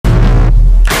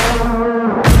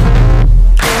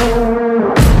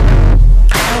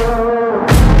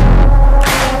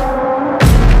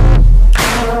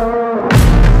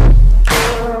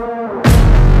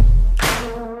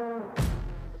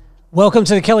Welcome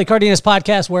to the Kelly Cardenas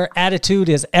podcast, where attitude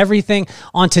is everything.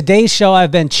 On today's show,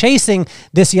 I've been chasing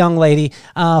this young lady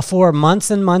for months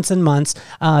and months and months.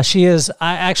 She is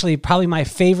actually probably my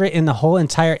favorite in the whole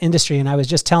entire industry, and I was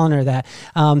just telling her that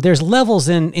there's levels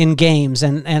in games,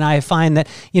 and I find that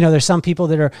there's some people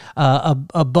that are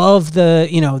above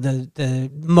the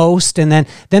most, and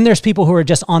then there's people who are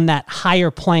just on that higher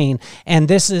plane. And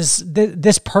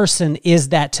this person is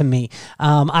that to me.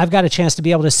 I've got a chance to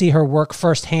be able to see her work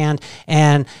firsthand.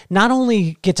 And not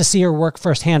only get to see her work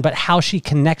firsthand, but how she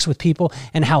connects with people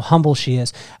and how humble she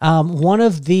is.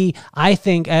 I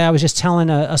think I was just telling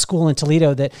a school in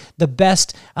Toledo that the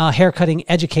best haircutting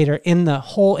educator in the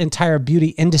whole entire beauty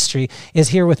industry is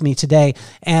here with me today.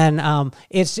 And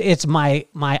it's my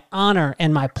honor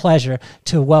and my pleasure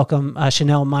to welcome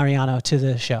Shannel Mariano to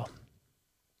the show.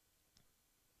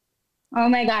 Oh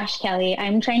my gosh, Kelly,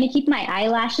 I'm trying to keep my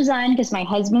eyelashes on because my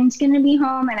husband's going to be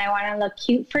home and I want to look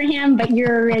cute for him, but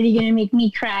you're already going to make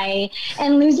me cry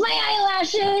and lose my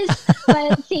eyelashes.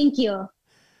 But thank you.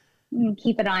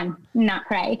 Keep it on, not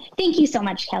cry. Thank you so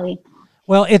much, Kelly.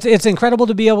 Well, it's incredible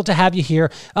to be able to have you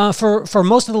here. For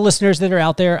most of the listeners that are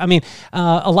out there, I mean,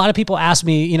 a lot of people ask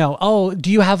me, oh, do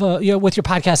you have with your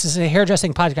podcast, is it a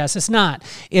hairdressing podcast? It's not.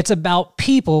 It's about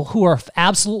people who are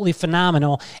absolutely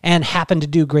phenomenal and happen to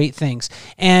do great things.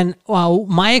 And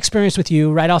my experience with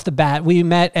you right off the bat, we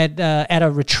met at a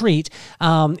retreat.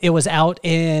 It was out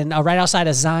right outside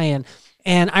of Zion.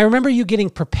 And I remember you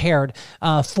getting prepared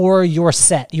for your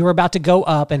set. You were about to go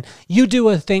up, and you do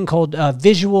a thing called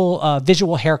visual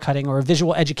haircutting or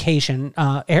visual education,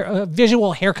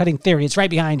 visual haircutting theory. It's right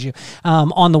behind you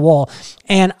on the wall.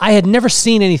 And I had never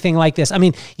seen anything like this. I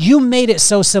mean, you made it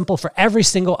so simple for every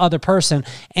single other person,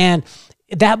 and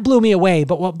that blew me away.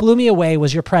 But what blew me away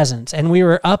was your presence. And we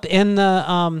were up in it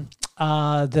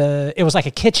was like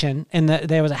a kitchen, and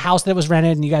there was a house that was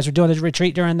rented, and you guys were doing this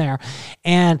retreat during there,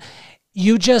 and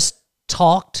you just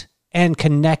talked and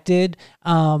connected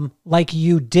like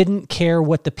you didn't care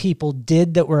what the people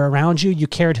did that were around you. You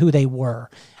cared who they were.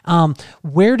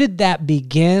 Where did that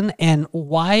begin, and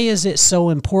why is it so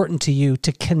important to you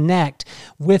to connect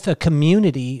with a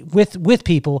community, with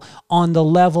people on the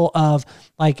level of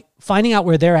like finding out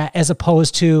where they're at, as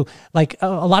opposed to like a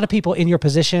lot of people in your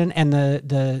position and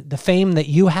the fame that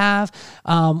you have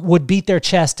would beat their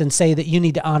chest and say that you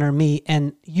need to honor me,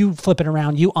 and you flip it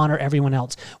around, you honor everyone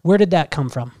else. Where did that come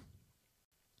from?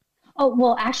 Oh,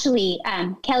 well, actually,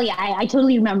 Kelly, I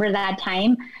totally remember that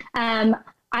time.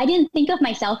 I didn't think of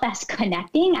myself as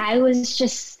connecting. I was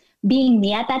just being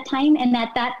me at that time. And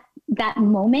at that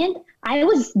moment, I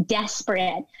was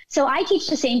desperate. So I teach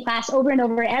the same class over and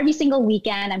over every single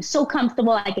weekend. I'm so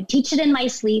comfortable. I could teach it in my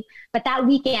sleep. But that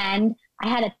weekend, I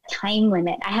had a time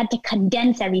limit. I had to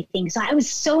condense everything. So I was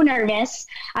so nervous.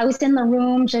 I was in the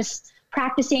room just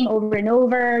practicing over and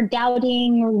over,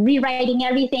 doubting, rewriting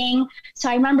everything. So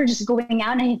I remember just going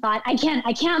out and I thought, I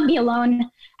can't be alone.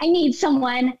 I need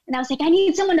someone. And I was like, I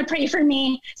need someone to pray for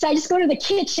me. So I just go to the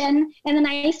kitchen, and then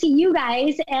I see you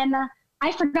guys, and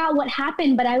I forgot what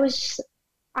happened, but I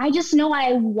just know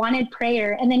I wanted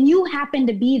prayer. And then you happened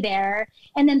to be there.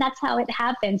 And then that's how it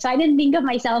happened. So I didn't think of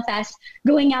myself as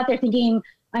going out there thinking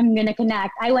I'm going to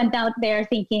connect. I went out there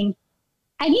thinking,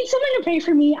 I need someone to pray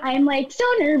for me. I'm like so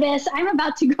nervous. I'm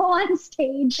about to go on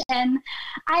stage, and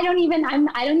I don't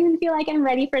even feel like I'm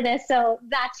ready for this. So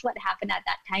that's what happened at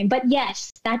that time. But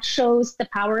yes, that shows the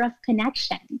power of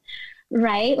connection,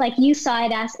 right? Like you saw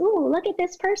it as, oh, look at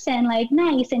this person, like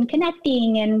nice and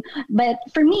connecting. But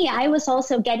for me, I was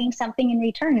also getting something in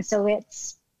return. So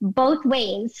it's both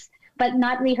ways, but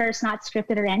not rehearsed, not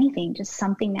scripted or anything, just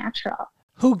something natural.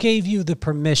 Who gave you the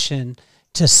permission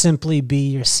to simply be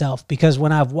yourself? Because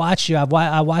when I've watched you, I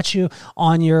watch you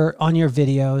on your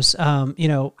videos,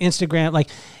 Instagram. Like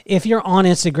if you're on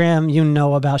Instagram, you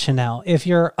know about Shannel. If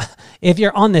you're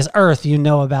on this earth, you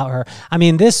know about her. I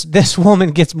mean, this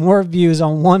woman gets more views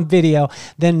on one video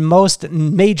than most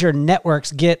major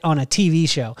networks get on a TV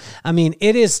show. I mean,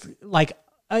 it is like,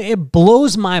 it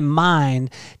blows my mind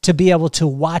to be able to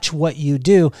watch what you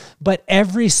do, but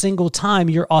every single time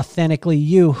you're authentically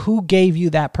you. Who gave you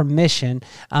that permission?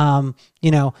 Or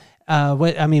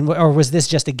was this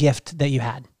just a gift that you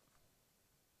had?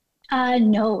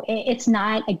 No, it's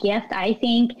not a gift. I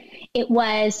think it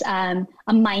was a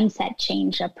mindset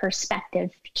change, a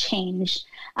perspective change.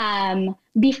 So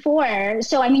you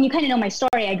kind of know my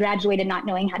story. I graduated not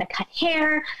knowing how to cut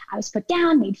hair. I was put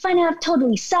down, made fun of,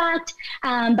 totally sucked.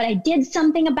 But I did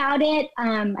something about it.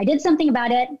 I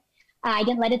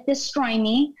didn't let it destroy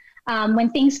me. When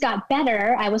things got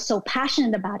better, I was so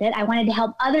passionate about it. I wanted to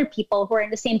help other people who are in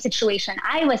the same situation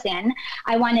I was in.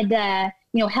 I wanted to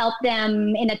help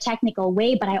them in a technical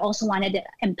way, but I also wanted to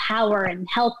empower and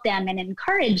help them and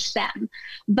encourage them.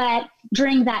 But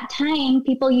during that time,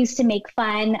 people used to make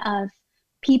fun of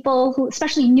people who,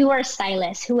 especially newer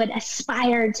stylists, who would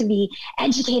aspire to be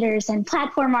educators and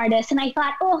platform artists. And I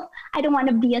thought, oh, I don't want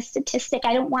to be a statistic.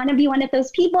 I don't want to be one of those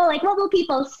people. Like, what will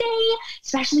people say,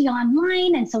 especially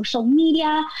online and social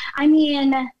media? I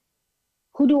mean,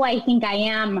 who do I think I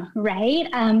am, right?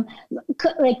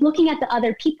 Like looking at the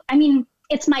other people, I mean,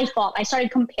 it's my fault. I started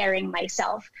comparing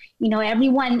myself.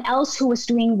 Everyone else who was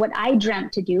doing what I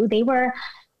dreamt to do, they were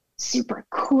super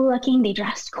cool looking. They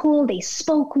dressed cool. They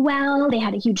spoke well. They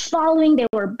had a huge following. They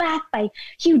were backed by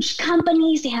huge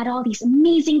companies. They had all these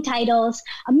amazing titles,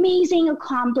 amazing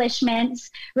accomplishments,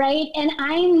 right? And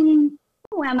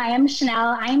who am I? I'm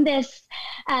Shannel. I'm this,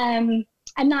 I'm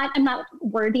not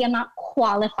worthy. I'm not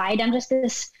qualified. I'm just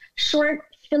this short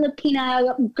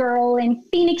Filipina girl in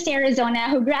Phoenix, Arizona,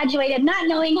 who graduated not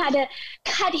knowing how to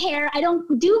cut hair. I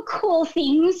don't do cool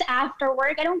things after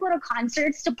work. I don't go to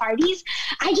concerts, to parties.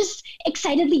 I just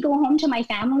excitedly go home to my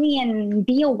family and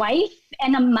be a wife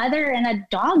and a mother and a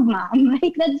dog mom.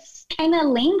 Like, that's kind of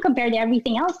lame compared to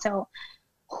everything else. So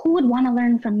who would want to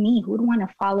learn from me? Who would want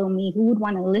to follow me? Who would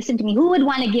want to listen to me? Who would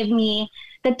want to give me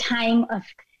the time of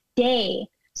day?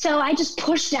 So I just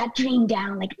pushed that dream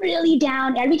down, like really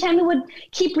down. Every time it would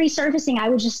keep resurfacing, I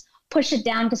would just push it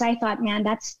down because I thought, man,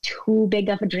 that's too big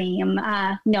of a dream.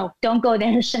 No, don't go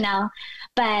there, Shannel.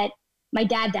 But my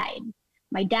dad died.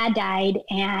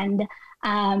 And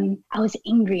I was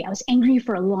angry. I was angry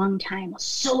for a long time. I was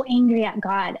so angry at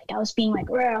God. I was being like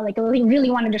I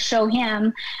really wanted to show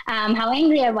him how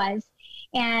angry I was.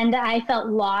 And I felt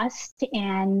lost,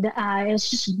 and it was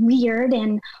just weird.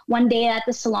 And one day at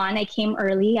the salon, I came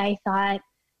early. I thought,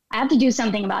 I have to do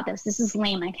something about this. This is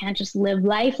lame. I can't just live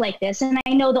life like this. And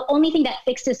I know the only thing that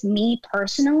fixes me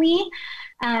personally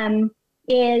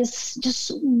is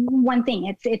just one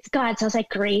thing. It's God. So I was like,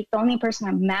 great. The only person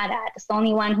I'm mad at is the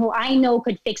only one who I know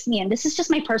could fix me. And this is just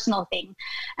my personal thing.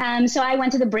 So I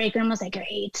went to the break room. I was like,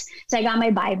 great. So I got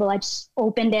my Bible. I just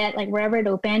opened it, like wherever it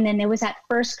opened. And it was at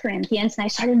 1 Corinthians. And I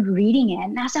started reading it.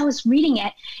 And as I was reading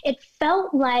it, it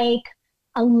felt like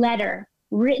a letter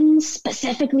written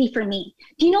specifically for me.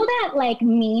 Do you know that like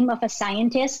meme of a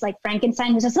scientist, like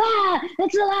Frankenstein, who says,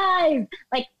 it's alive?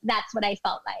 Like, that's what I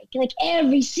felt like. Like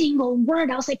every single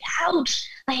word, I was like, ouch,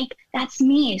 like that's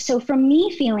me. So from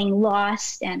me feeling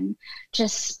lost and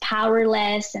just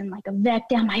powerless and like a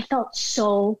victim, I felt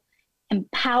so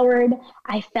empowered.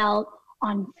 I felt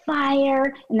on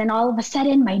fire. And then all of a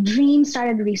sudden my dream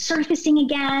started resurfacing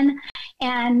again.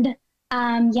 And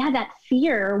that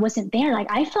fear wasn't there.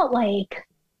 Like, I felt like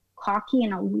cocky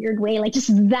in a weird way, like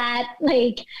just that,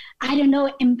 like, I don't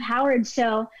know, empowered.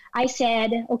 So I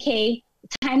said, okay,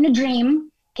 it's time to dream.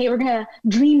 Okay, we're going to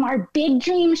dream our big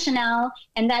dream, Shannel.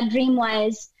 And that dream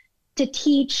was to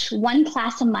teach one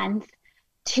class a month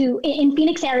in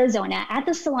Phoenix, Arizona, at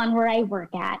the salon where I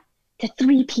work at, to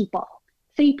 3 people.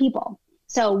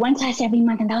 So one class every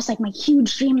month. And that was like my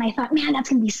huge dream. And I thought, man, that's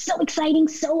going to be so exciting,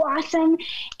 so awesome.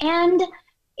 And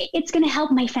it's going to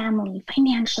help my family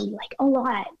financially, like a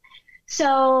lot.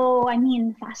 So, I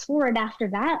mean, fast forward after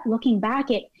that, looking back,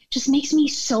 it just makes me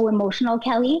so emotional,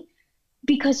 Kelly,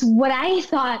 because what I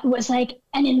thought was like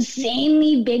an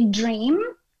insanely big dream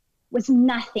was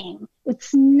nothing.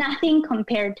 It's nothing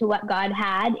compared to what God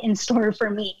had in store for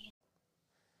me.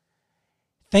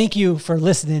 Thank you for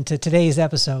listening to today's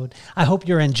episode. I hope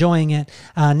you're enjoying it.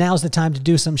 Now's the time to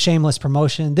do some shameless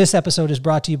promotion. This episode is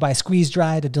brought to you by Squeeze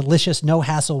Dried, a delicious,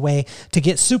 no-hassle way to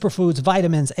get superfoods,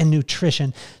 vitamins, and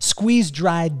nutrition.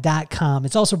 SqueezeDried.com.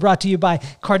 It's also brought to you by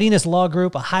Cardenas Law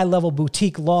Group, a high-level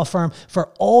boutique law firm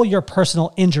for all your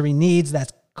personal injury needs.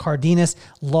 That's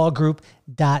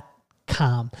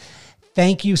CardenasLawGroup.com.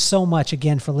 Thank you so much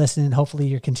again for listening. Hopefully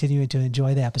you're continuing to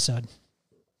enjoy the episode.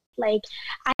 Like,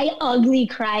 I ugly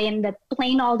cry in the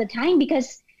plane all the time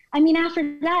because, I mean,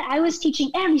 after that, I was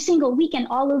teaching every single weekend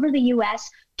all over the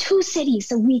U.S., 2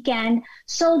 cities a weekend,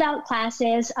 sold out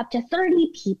classes, up to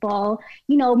 30 people,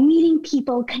 meeting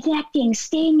people, connecting,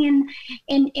 staying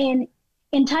in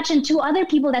touch. And to other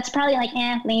people, that's probably like,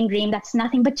 lame dream, that's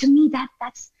nothing. But to me, that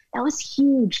was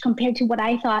huge compared to what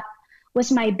I thought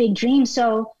was my big dream.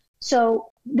 So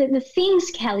the things,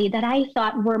 Kelly, that I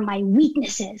thought were my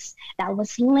weaknesses, that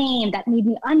was lame, that made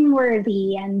me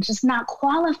unworthy and just not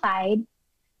qualified,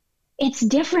 it's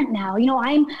different now.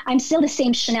 I'm still the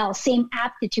same Shannel, same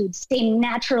aptitudes, same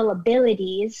natural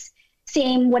abilities,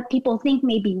 same what people think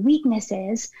may be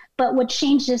weaknesses, but what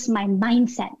changed is my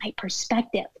mindset, my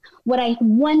perspective. What I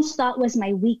once thought was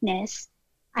my weakness,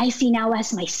 I see now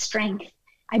as my strength.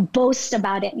 I boast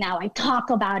about it now. I talk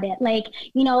about it. Like,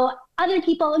 you know, other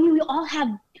people, I mean, we're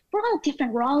all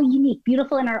different. We're all unique,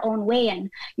 beautiful in our own way. And,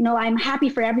 you know, I'm happy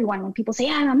for everyone when people say,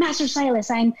 yeah, I'm a master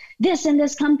stylist. I'm this in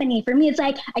this company. For me, it's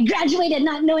like, I graduated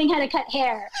not knowing how to cut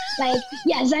hair. Like,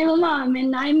 yes, I'm a mom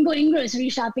and I'm going grocery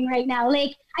shopping right now.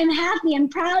 Like, I'm happy and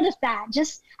proud of that,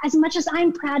 just as much as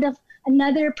I'm proud of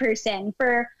another person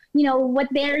for, you know, what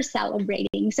they're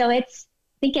celebrating. So I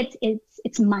think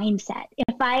it's mindset.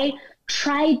 If I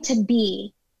tried to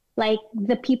be like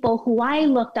the people who I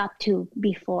looked up to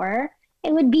before,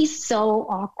 it would be so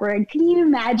awkward. Can you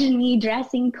imagine me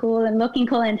dressing cool and looking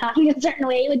cool and talking a certain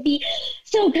way? It would be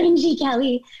so cringy,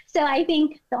 Kelly. So I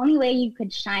think the only way you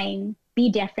could shine, be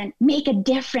different, make a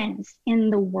difference in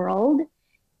the world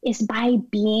is by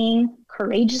being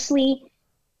courageously,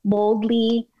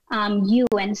 boldly, you.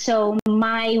 And so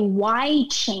my why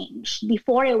changed.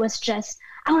 Before it was just,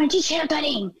 I want to teach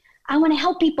haircutting. I want to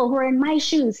help people who are in my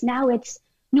shoes. Now it's,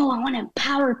 no, I want to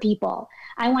empower people.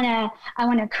 I want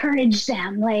to encourage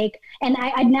them. Like, and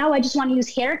I just want to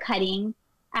use haircutting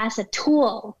as a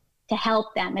tool to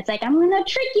help them. It's like, I'm going to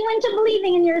trick you into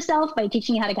believing in yourself by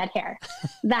teaching you how to cut hair.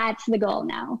 That's the goal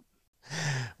now.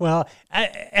 Well,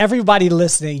 everybody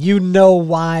listening, you know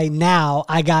why now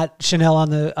I got Shannel on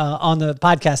the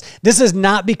podcast. This is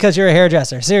not because you're a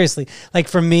hairdresser. Seriously, like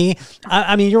for me,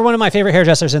 I mean, you're one of my favorite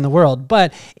hairdressers in the world,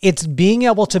 but it's being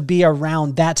able to be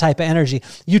around that type of energy.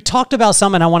 You talked about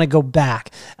something. I want to go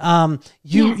back.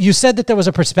 You said that there was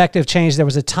a perspective change. There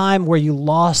was a time where you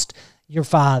lost your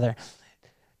father.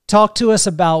 Talk to us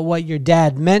about what your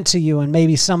dad meant to you and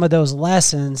maybe some of those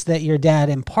lessons that your dad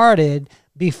imparted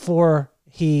before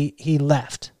he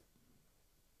left.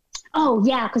 Oh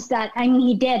yeah, because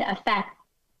he did affect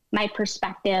my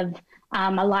perspective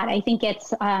a lot. I think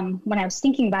it's when I was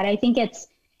thinking about it, I think it's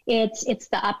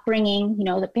the upbringing, you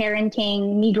know, the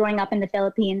parenting, me growing up in the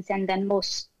Philippines, and then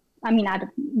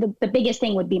the biggest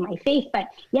thing would be my faith. But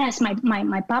yes,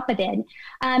 my papa did.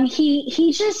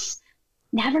 He just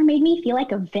never made me feel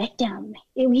like a victim.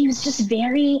 He was just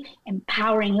very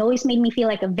empowering. He always made me feel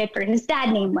like a victor. His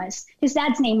dad's name was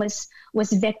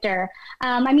Victor.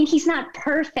 He's not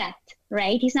perfect,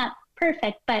 right? He's not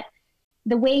perfect, but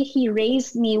the way he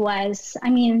raised me was,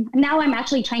 now I'm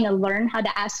actually trying to learn how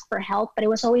to ask for help, but it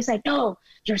was always like, no,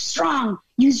 you're strong,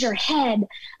 use your head.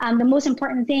 The most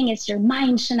important thing is your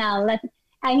mind, Shannel.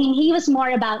 He was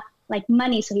more about like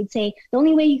money. So he'd say, the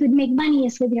only way you could make money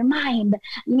is with your mind.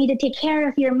 You need to take care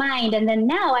of your mind. And then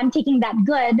now I'm taking that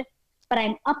good, but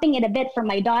I'm upping it a bit for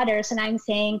my daughters. And I'm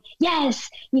saying, yes,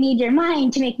 you need your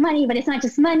mind to make money, but it's not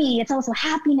just money. It's also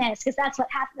happiness, because that's what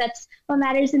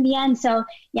matters in the end. So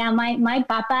yeah, my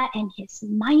papa and his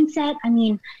mindset,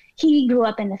 he grew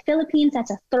up in the Philippines.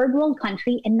 That's a third world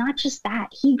country. And not just that,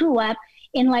 he grew up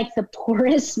in like the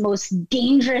poorest, most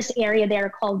dangerous area there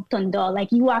called Tondo.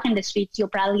 Like you walk in the streets, you'll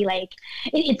probably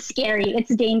it's scary,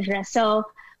 it's dangerous. So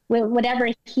whatever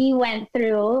he went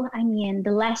through,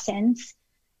 the lessons,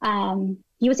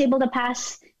 he was able to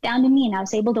pass down to me, and I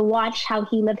was able to watch how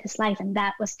he lived his life. And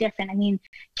that was different.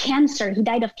 Cancer, he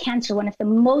died of cancer, one of the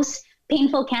most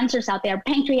painful cancers out there,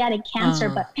 pancreatic cancer.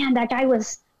 But man, that guy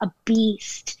was a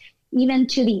beast. Even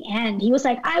to the end, he was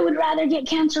like, I would rather get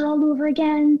cancer all over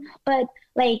again. But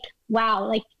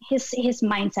wow, his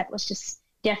mindset was just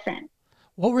different.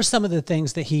 What were some of the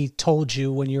things that he told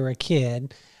you when you were a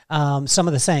kid? Some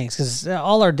of the sayings, because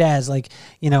all our dads,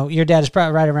 your dad is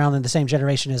probably right around in the same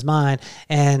generation as mine.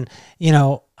 And,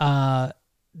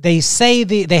 they say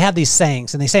they have these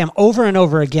sayings, and they say them over and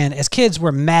over again. As kids,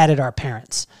 we're mad at our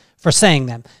parents for saying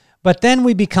them. But then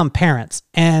we become parents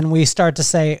and we start to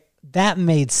say, that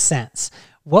made sense.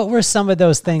 What were some of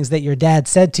those things that your dad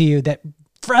said to you that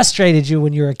frustrated you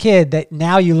when you were a kid that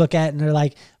now you look at and they're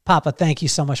like, Papa, thank you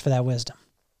so much for that wisdom?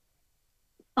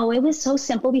 Oh, it was so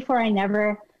simple before. I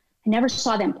never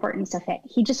saw the importance of it.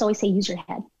 He just always say, use your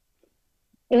head.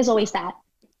 It was always that.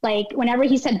 Like whenever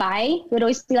he said bye, he would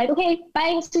always be like, okay,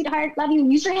 bye, sweetheart, love you,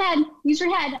 use your head.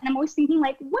 And I'm always thinking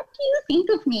like, what do you think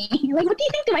of me? Like, what do you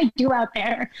think I do out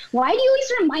there? Why do you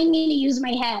always remind me to use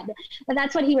my head? But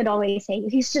that's what he would always say.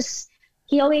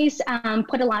 He always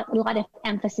put a lot of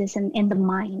emphasis in the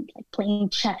mind, like playing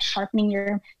chess, sharpening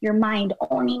your mind,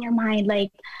 owning your mind,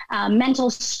 mental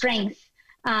strength,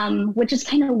 which is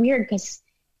kind of weird because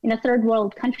in a third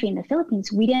world country in the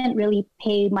Philippines, we didn't really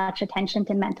pay much attention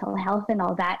to mental health and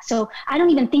all that. So I don't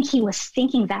even think he was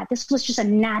thinking that. This was just a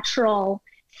natural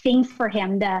thing for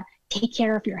him to take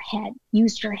care of your head,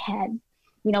 use your head,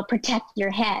 protect your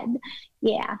head.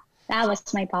 Yeah, that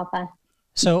was my papa.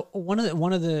 So one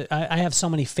of the I have so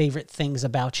many favorite things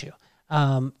about you.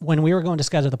 when we were going to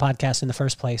schedule the podcast in the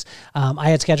first place, I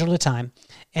had scheduled a time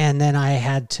and then I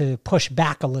had to push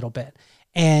back a little bit.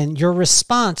 And your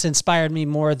response inspired me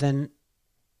more than,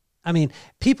 I mean,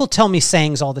 people tell me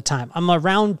sayings all the time. I'm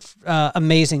around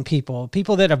amazing people.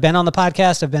 People that have been on the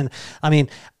podcast have been, I mean,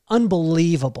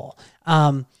 unbelievable.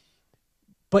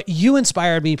 But you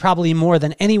inspired me probably more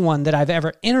than anyone that I've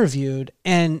ever interviewed.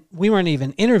 And we weren't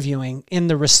even interviewing. In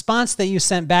the response that you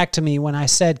sent back to me when I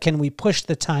said, can we push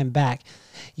the time back?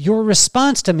 Your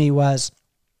response to me was,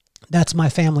 that's my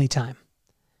family time.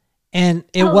 And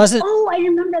it wasn't. Oh, I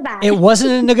remember that. It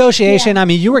wasn't a negotiation. Yeah. I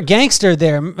mean, you were gangster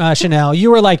there, Shannel.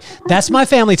 You were like, that's my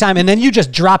family time. And then you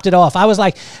just dropped it off. I was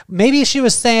like, maybe she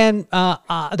was saying,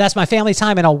 that's my family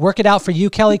time and I'll work it out for you,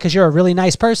 Kelly, because you're a really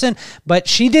nice person. But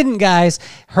she didn't, guys.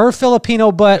 Her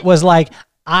Filipino butt was like,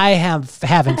 I have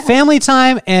having family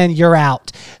time and you're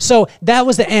out. So that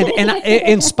was the end. And it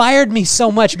inspired me so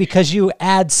much because you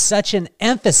add such an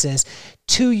emphasis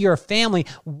to your family.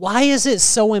 Why is it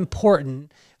so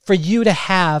important for you to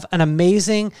have an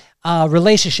amazing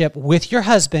relationship with your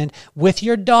husband, with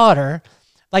your daughter?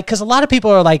 Like, because a lot of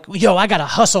people are like, yo, I got to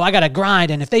hustle, I got to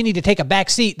grind. And if they need to take a back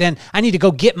seat, then I need to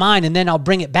go get mine and then I'll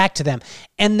bring it back to them.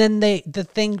 And then the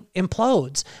thing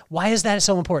implodes. Why is that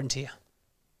so important to you?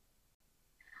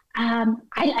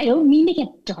 I don't mean to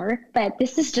get dark, but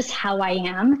this is just how I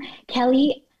am.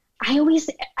 Kelly,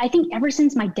 I think ever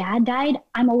since my dad died,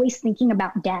 I'm always thinking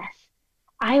about death.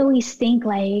 I always think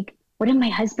like, what if my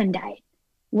husband died?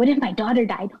 What if my daughter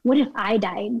died? What if I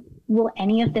died? Will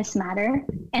any of this matter?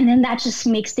 And then that just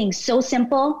makes things so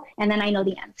simple. And then I know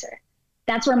the answer.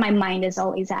 That's where my mind is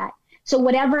always at. So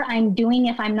whatever I'm doing,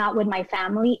 if I'm not with my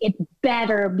family, it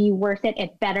better be worth it.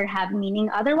 It better have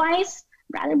meaning. Otherwise,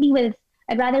 I'd rather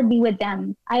be with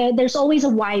them. There's always a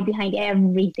why behind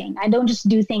everything. I don't just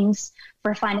do things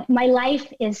for fun. My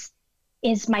life is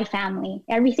my family.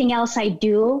 Everything else I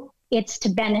do, it's to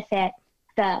benefit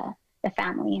the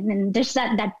family. And then there's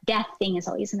that death thing is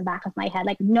always in the back of my head.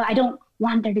 Like, no, I don't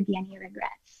want there to be any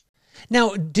regrets.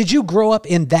 Now, did you grow up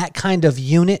in that kind of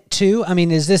unit too? I mean,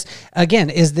 is this,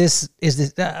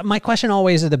 my question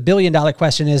always, the $1 billion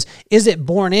question is it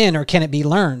born in or can it be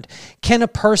learned? Can a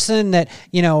person that,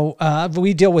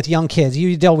 we deal with young kids,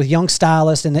 you deal with young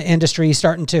stylists in the industry,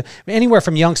 starting to anywhere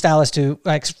from young stylists to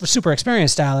like super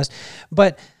experienced stylists,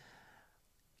 but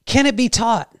can it be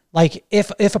taught? Like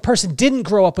if a person didn't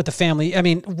grow up with a family, I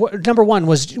mean, number one,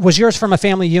 was yours from a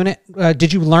family unit?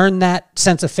 Did you learn that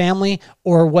sense of family,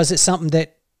 or was it something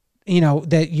that,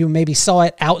 that you maybe saw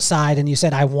it outside and you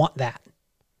said, I want that?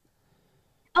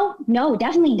 Oh, no,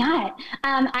 definitely not.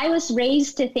 I was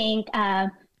raised to think, I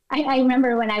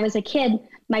remember when I was a kid,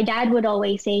 my dad would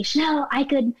always say, Shannel,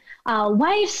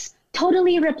 wives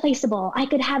totally replaceable. I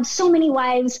could have so many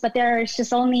wives, but there's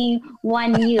just only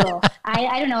one you.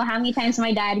 I don't know how many times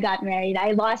my dad got married.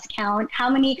 I lost count. How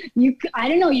many I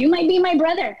don't know. You might be my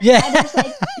brother. Yeah. That's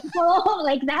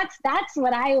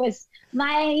what I was.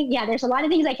 There's a lot of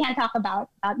things I can't talk about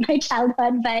my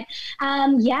childhood, but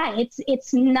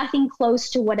it's nothing close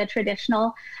to what a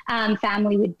traditional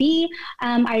family would be.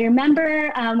 I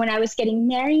remember when I was getting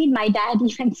married, my dad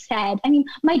even said,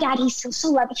 my dad, he's so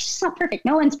loving. He's just not perfect.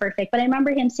 No one's perfect. But I remember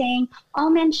him saying,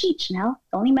 all men cheat, Shannel.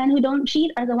 The only men who don't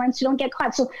cheat are the ones who don't get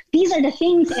caught. So these are the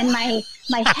things in my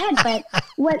head. But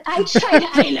what I tried,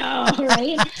 I know,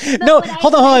 right? But no,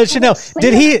 hold on, Shannel.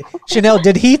 Did he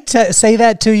say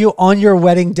that to you on your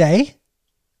wedding day?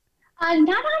 Not on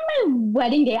my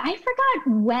wedding day. I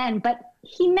forgot when, but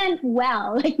he meant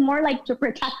well, like more like to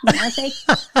protect me. I was like,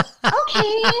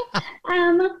 okay.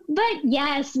 But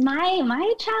yes,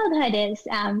 my childhood is,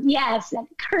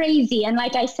 crazy. And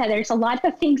like I said, there's a lot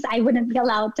of things I wouldn't be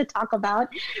allowed to talk about.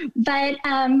 But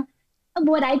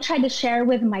what I try to share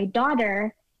with my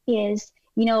daughter is,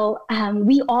 we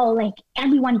all, like,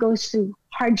 everyone goes through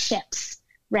hardships,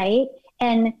 right?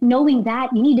 And knowing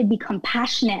that, you need to be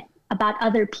compassionate about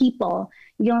other people.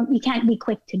 You can't be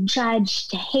quick to judge,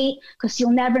 to hate, because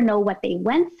you'll never know what they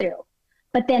went through.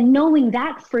 But then knowing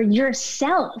that for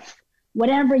yourself,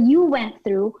 whatever you went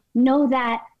through, know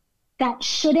that that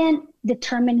shouldn't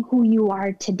determine who you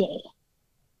are today,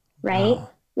 right? Wow.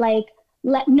 Like,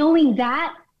 knowing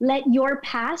that, let your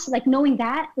past, like knowing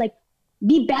that, like,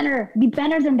 be better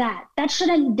than that. That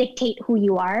shouldn't dictate who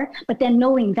you are. But then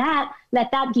knowing that,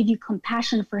 let that give you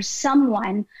compassion for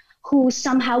someone who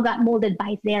somehow got molded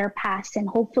by their past, and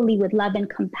hopefully with love and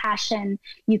compassion,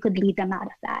 you could lead them out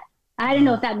of that. I don't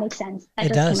know if that makes sense.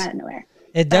 That just came out of nowhere.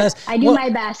 It does. I do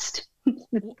my best.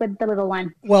 with the little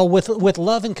one. Well, with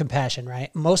love and compassion,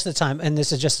 right? Most of the time, and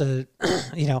this is just a,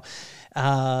 you know,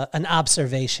 an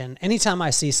observation. Anytime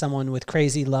I see someone with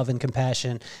crazy love and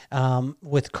compassion,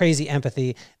 with crazy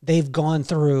empathy, they've gone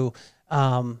through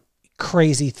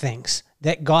crazy things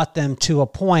that got them to a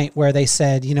point where they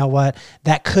said, you know what,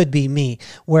 that could be me.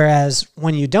 Whereas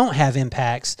when you don't have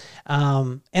impacts,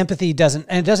 empathy doesn't,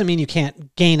 and it doesn't mean you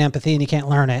can't gain empathy and you can't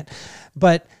learn it,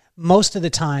 but most of the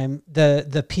time,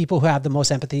 the people who have the most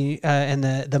empathy and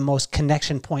the most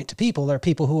connection point to people are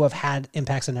people who have had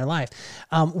impacts in their life.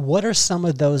 What are some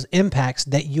of those impacts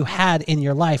that you had in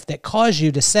your life that caused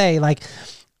you to say like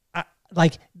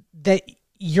that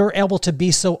you're able to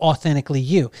be so authentically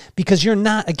you? Because you're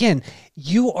not, again,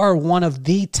 you are one of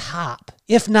the top,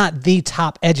 if not the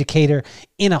top educator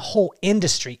in a whole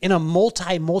industry, in a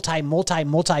multi-billion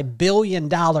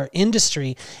dollar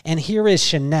industry. And here is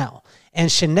Shannel. And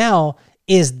Shannel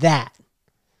is that.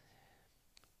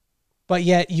 But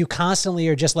yet you constantly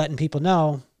are just letting people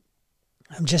know,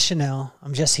 I'm just Shannel,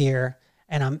 I'm just here,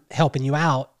 and I'm helping you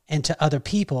out. And to other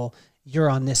people, you're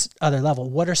on this other level.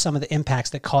 What are some of the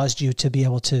impacts that caused you to be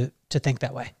able to think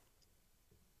that way?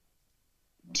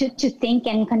 To think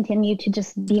and continue to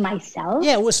just be myself.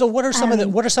 Yeah. So what are some of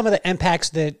the impacts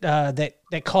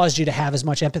that caused you to have as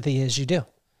much empathy as you do?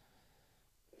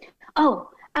 Well,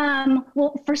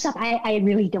 first off, I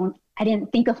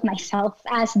didn't think of myself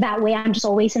as that way. I'm just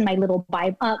always in my little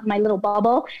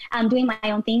bubble, doing my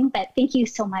own thing. But thank you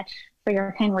so much for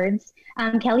your kind words,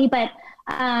 Kelly. But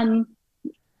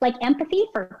like empathy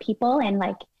for people and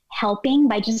like helping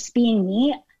by just being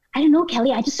me. I don't know,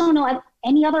 Kelly. I just don't know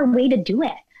any other way to do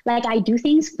it. Like I do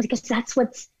things because that's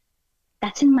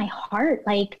in my heart.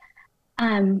 Like,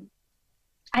 I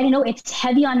don't know. It's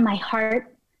heavy on my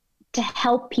heart to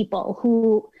help people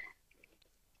who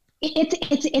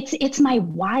it's my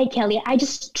why, Kelly. I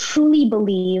just truly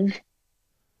believe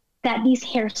that these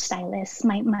hairstylists,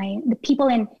 the people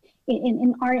in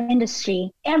our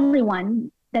industry,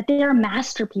 everyone, that they're a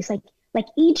masterpiece. Like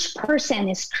each person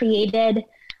is created,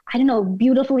 I don't know,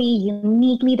 beautifully,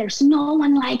 uniquely. There's no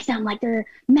one like them. Like they're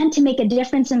meant to make a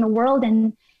difference in the world.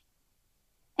 And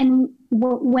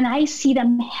when I see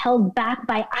them held back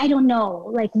by, I don't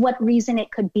know, like what reason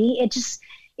it could be,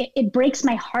 it breaks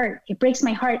my heart. It breaks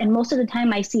my heart. And most of the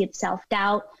time I see it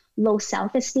self-doubt, low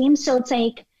self-esteem. So it's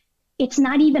like, it's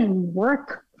not even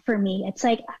work for me. It's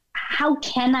like, how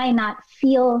can I not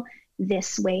feel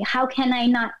this way? How can I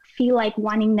not feel like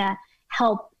wanting to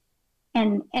help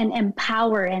and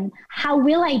empower? And how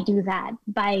will I do that?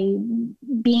 By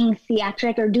being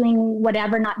theatric or doing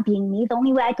whatever, not being me. The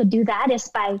only way I could do that is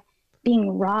by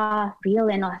being raw, real,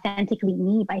 and authentically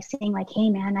me, by saying like, hey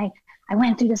man, I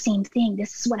went through the same thing.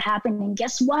 This is what happened. And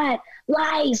guess what?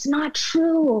 Lies, not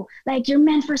true. Like you're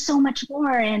meant for so much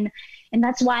more. And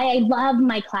that's why I love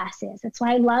my classes. That's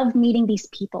why I love meeting these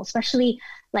people, especially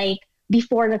like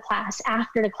before the class,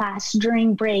 after the class,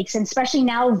 during breaks, and especially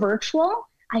now virtual.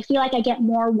 I feel like I get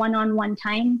more one-on-one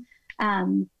time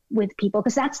with people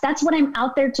because that's what I'm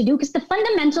out there to do. Because the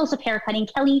fundamentals of haircutting,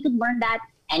 Kelly, you could learn that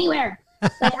anywhere.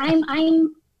 Like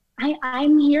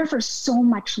I'm here for so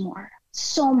much more,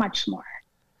 so much more.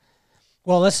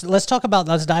 Well, let's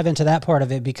dive into that part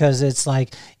of it, because it's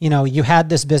like, you know, you had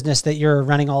this business that you're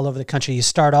running all over the country. You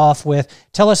start off with,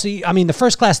 tell us, I mean, the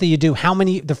first class that you do,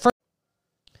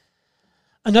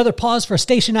 another pause for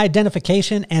station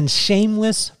identification and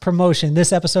shameless promotion.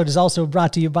 This episode is also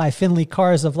brought to you by Finley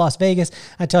Cars of Las Vegas.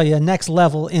 I tell you, next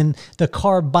level in the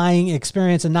car buying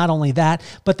experience. And not only that,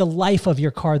 but the life of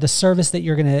your car, the service that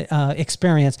you're going to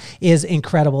experience is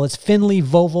incredible. It's Finley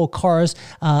Volvo Cars,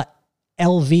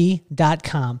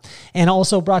 LV.com. And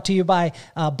also brought to you by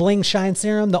Bling Shine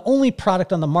Serum, the only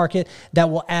product on the market that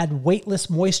will add weightless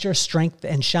moisture, strength,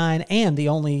 and shine, and the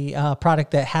only product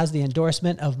that has the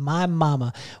endorsement of my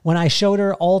mama. When I showed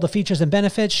her all the features and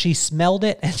benefits, she smelled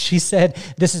it and she said,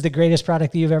 this is the greatest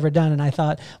product that you've ever done. And I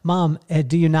thought, Mom,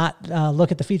 do you not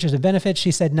look at the features and benefits?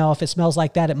 She said, no, if it smells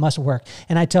like that, it must work.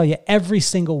 And I tell you, every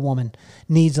single woman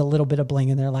needs a little bit of bling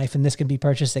in their life, and this can be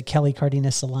purchased at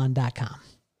kellycardenassalon.com.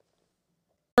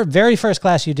 Very first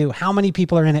class you do, how many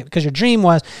people are in it? Because your dream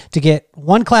was to get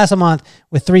one class a month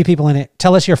with 3 people in it.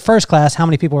 Tell us your first class, how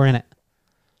many people were in it?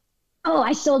 Oh,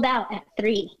 I sold out at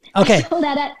 3. Okay. I sold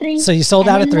out at 3. So you sold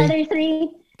out at 3. Another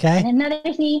 3. Okay. And another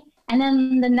 3. And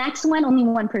then the next one, only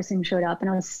one person showed up, and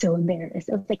I was so embarrassed.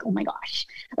 I was like, oh my gosh.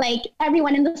 Like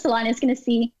everyone in the salon is going to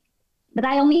see that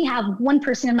I only have one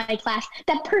person in my class.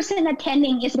 That person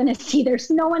attending is going to see there's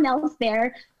no one else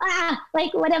there.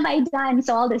 Like, what have I done?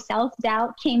 So all the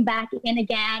self-doubt came back in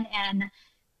again. And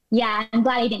yeah, I'm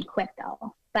glad I didn't quit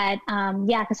though. But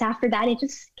yeah, because after that, it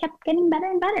just kept getting better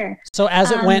and better. So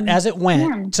as it went,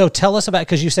 Yeah. so tell us about,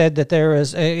 because you said that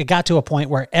it got to a point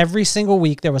where every single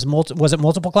week there was was it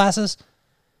multiple classes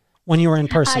when you were in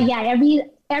person? Yeah,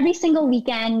 every single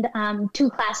weekend, 2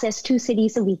 classes, 2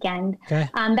 cities a weekend. Okay.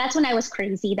 That's when I was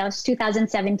crazy. That was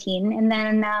 2017, and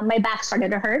then my back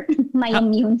started to hurt. My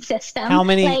immune system. How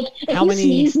many? Like if you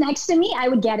sneeze next to me, I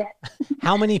would get it.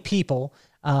 How many people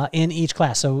in each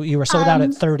class? So you were sold out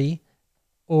at 30,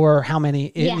 or how many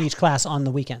in each class on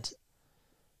the weekends?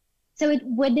 So it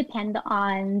would depend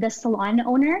on the salon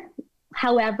owner,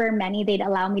 however many they'd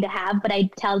allow me to have, but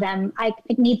I'd tell them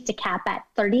it needs to cap at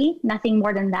 30, nothing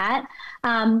more than that.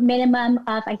 Minimum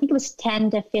of, I think it was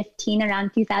 10 to 15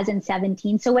 around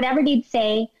 2017. So whatever they'd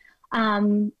say,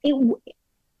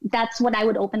 that's what I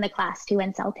would open the class to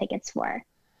and sell tickets for.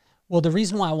 Well, the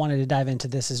reason why I wanted to dive into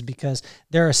this is because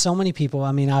there are so many people.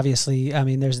 I mean, obviously,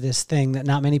 there's this thing that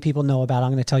not many people know about.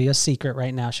 I'm going to tell you a secret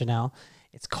right now, Shannel.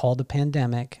 It's called the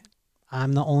pandemic.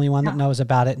 I'm the only one that knows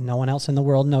about it. No one else in the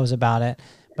world knows about it.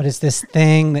 But it's this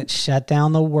thing that shut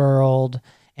down the world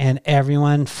and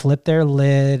everyone flipped their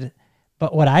lid.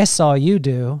 But what I saw you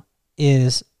do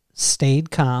is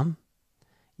stayed calm.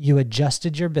 You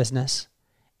adjusted your business.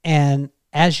 And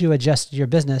as you adjusted your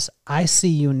business, I see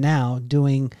you now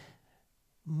doing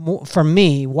more, for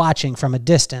me, watching from a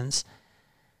distance,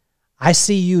 I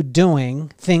see you doing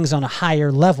things on a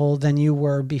higher level than you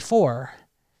were before.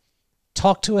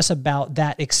 Talk to us about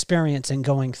that experience and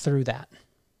going through that.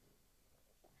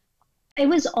 It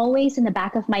was always in the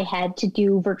back of my head to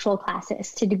do virtual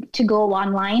classes, to go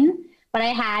online, but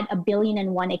I had a billion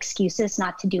and one excuses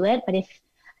not to do it. But if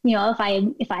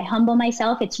I humble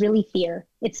myself, it's really fear.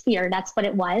 It's fear. That's what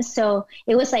it was. So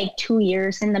it was like 2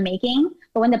 years in the making.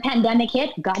 But when the pandemic hit,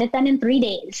 got it done in 3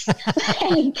 days.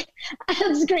 Like,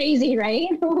 that's crazy, right?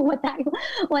 what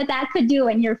that could do,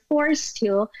 and you're forced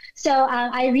to. So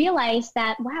I realized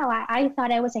that, wow, I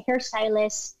thought I was a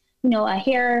hairstylist, a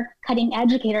hair cutting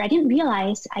educator. I didn't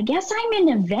realize, I guess I'm in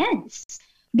events,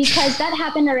 because that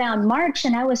happened around March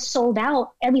and I was sold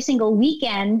out every single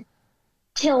weekend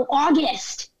till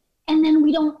August. And then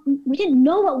we didn't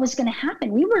know what was going to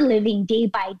happen. We were living day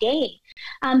by day.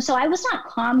 So I was not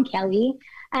calm, Kelly.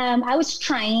 I was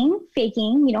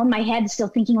faking, in my head, still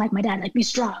thinking like my dad, like, be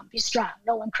strong.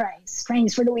 No one cries. Crying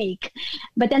is for the weak.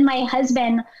 But then my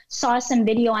husband saw some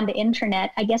video on the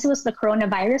internet. I guess it was the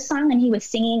coronavirus song, and he was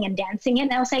singing and dancing it.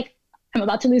 And I was like, I'm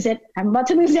about to lose it. And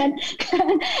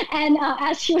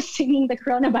as he was singing the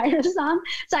coronavirus song,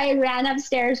 so I ran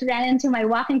upstairs, ran into my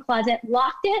walk-in closet,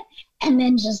 locked it, and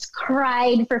then just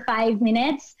cried for 5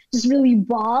 minutes, just really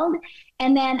bawled.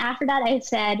 And then after that, I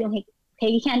said, okay,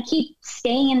 you can't keep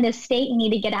staying in this state. You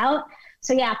need to get out.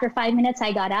 So yeah, after 5 minutes,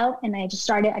 I got out and I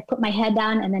put my head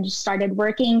down and then just started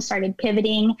working, started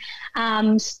pivoting,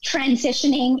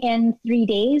 transitioning in 3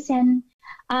 days. And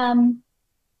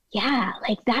yeah,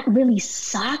 like that really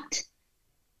sucked.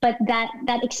 But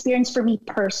that experience for me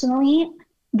personally,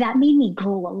 that made me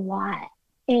grow a lot.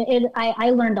 I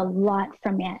learned a lot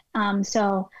from it.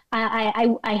 So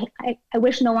I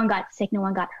wish no one got sick, no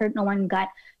one got hurt, no one got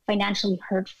financially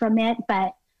hurt from it.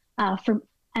 But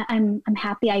I'm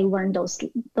happy I learned those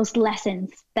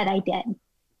lessons that I did.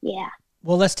 Yeah.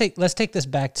 Well, let's take this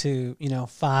back to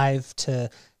 5 to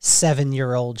 7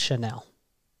 year old Shannel.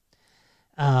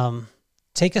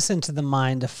 Take us into the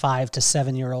mind of 5 to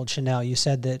 7 year old Shannel. You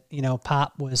said that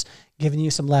Pop was giving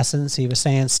you some lessons. He was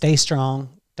saying, "Stay strong.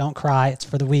 Don't cry. It's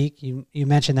for the weak." You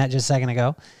mentioned that just a second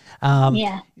ago.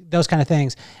 Yeah. Those kind of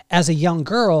things. As a young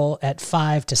girl at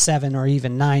 5 to 7 or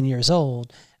even 9 years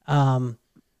old,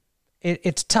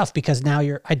 it's tough because now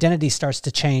your identity starts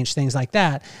to change, things like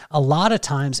that. A lot of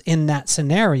times in that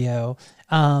scenario,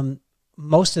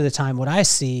 most of the time what I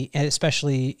see, and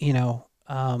especially,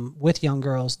 with young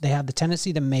girls, they have the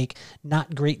tendency to make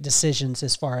not great decisions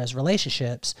as far as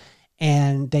relationships,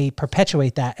 and they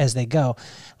perpetuate that as they go.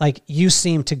 Like, you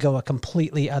seem to go a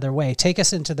completely other way. Take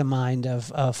us into the mind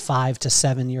of 5 to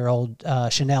 7 year old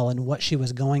Shannel and what she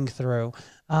was going through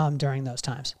during those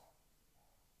times.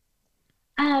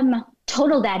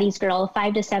 Total daddy's girl,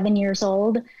 5 to 7 years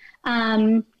old.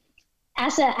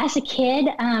 As a kid,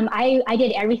 I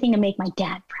did everything to make my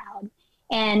dad proud.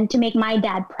 And to make my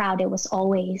dad proud, it was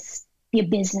always be a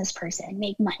business person,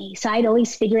 make money. So I'd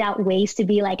always figure out ways to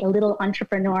be like a little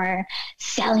entrepreneur,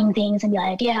 selling things and be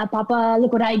like, yeah, Papa,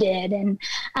 look what I did. And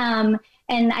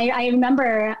I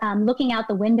remember looking out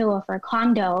the window of our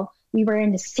condo. We were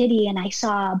in the city and I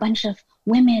saw a bunch of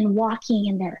women walking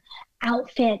in their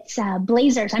outfits,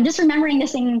 blazers. I'm just remembering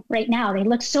this thing right now. They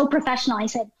look so professional. I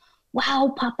said,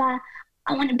 wow, Papa,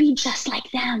 I want to be just like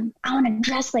them. I want to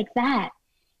dress like that.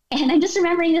 And I'm just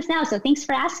remembering this now. So thanks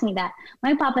for asking me that.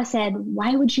 My papa said,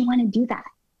 why would you want to do that?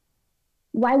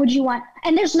 Why would you want,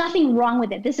 and there's nothing wrong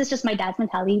with it. This is just my dad's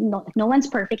mentality. No one's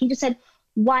perfect. He just said,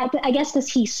 why? I guess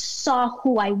because he saw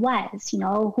who I was,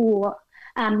 who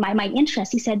my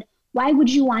interest. He said, why would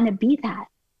you want to be that?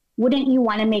 Wouldn't you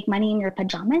want to make money in your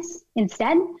pajamas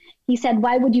instead? He said,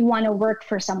 why would you want to work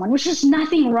for someone? Which is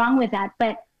nothing wrong with that.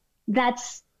 But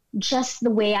that's just the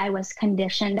way I was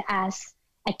conditioned as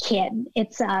a kid.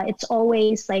 It's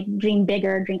always like dream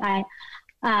bigger,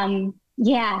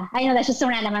 yeah, I know that's just so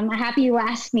random. I'm happy you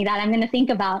asked me that. I'm going to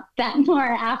think about that more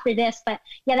after this. But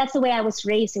yeah, that's the way I was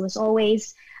raised. It was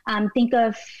always think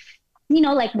of,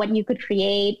 like what you could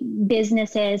create,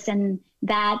 businesses, and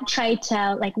that try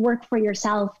to like work for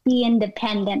yourself, be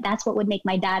independent. That's what would make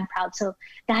my dad proud. So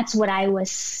that's what I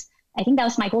think that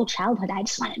was my whole childhood. I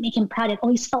just wanted to make him proud. It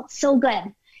always felt so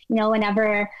good,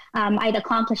 whenever I'd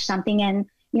accomplished something. And,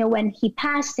 when he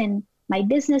passed and my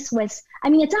business was,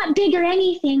 it's not big or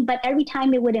anything, but every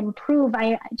time it would improve,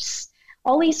 I just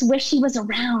always wish he was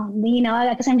around,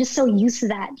 because I'm just so used to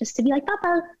that, just to be like,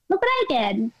 Papa, look what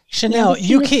I did. Shannel,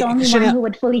 Shannel, who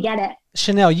would fully get it.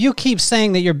 Shannel, you keep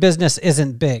saying that your business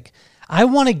isn't big. I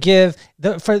want to give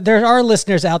there are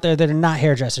listeners out there that are not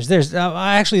hairdressers. There's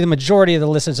actually the majority of the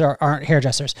listeners aren't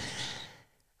hairdressers.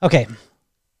 Okay.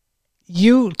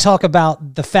 You talk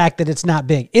about the fact that it's not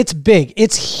big. It's big.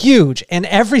 It's huge. And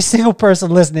every single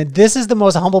person listening, this is the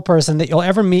most humble person that you'll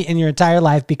ever meet in your entire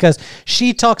life, because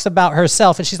she talks about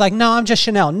herself and she's like, no, I'm just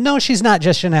Shannel. No, she's not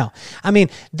just Shannel.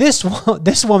 This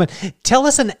woman, tell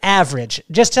us an average.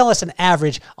 Just tell us an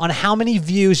average on how many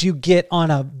views you get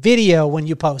on a video when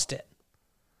you post it.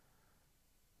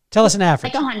 Tell us an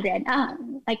average. Like 100.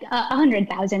 Like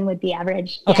 100,000 would be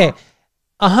average. Okay. Yeah.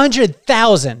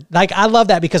 100,000. Like, I love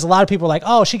that, because a lot of people are like,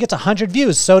 oh, she gets 100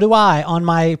 views. So do I on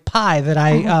my pie that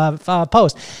I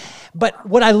post. But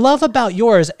what I love about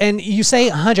yours, and you say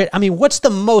 100, what's the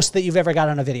most that you've ever got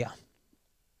on a video?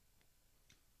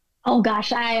 Oh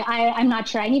gosh, I'm not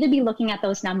sure. I need to be looking at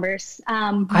those numbers.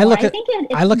 I look at those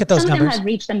numbers. Some of them have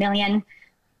reached 1 million.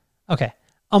 Okay.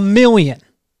 1 million.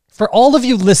 For all of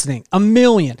you listening, 1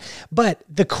 million. But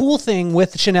the cool thing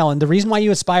with Shannel, and the reason why you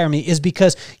inspire me, is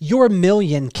because your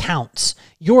million counts.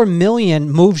 Your million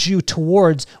moves you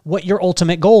towards what your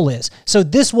ultimate goal is. So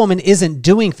this woman isn't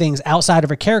doing things outside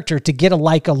of her character to get a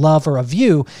like, a love, or a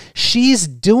view. She's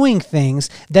doing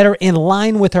things that are in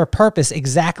line with her purpose,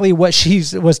 exactly what she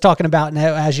was talking about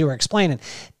now as you were explaining.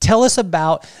 Tell us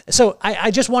about, so I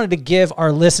just wanted to give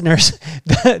our listeners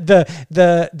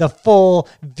the full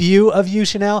view of you,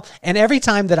 Shannel. And every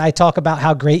time that I talk about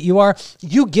how great you are,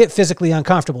 you get physically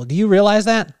uncomfortable. Do you realize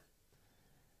that?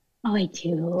 Oh, I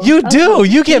do. You do.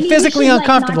 You get physically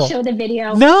uncomfortable. Not show the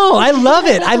video. No, I love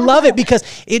it. I love it because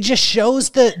it just shows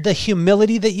the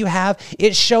humility that you have.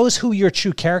 It shows who your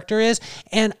true character is.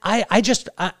 And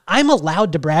I'm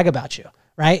allowed to brag about you,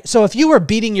 right? So if you were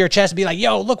beating your chest and be like,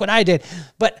 yo, look what I did.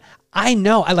 But I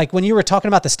know, I like when you were talking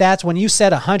about the stats, when you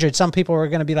said 100, some people were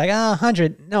going to be like,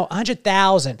 100. No,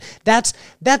 100,000. That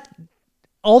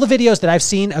all the videos that I've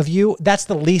seen of you, that's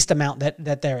the least amount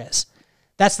that there is.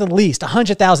 That's the least,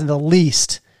 100,000, the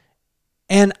least.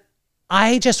 And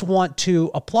I just want to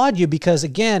applaud you because,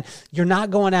 again, you're not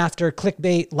going after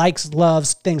clickbait, likes,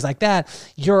 loves, things like that.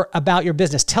 You're about your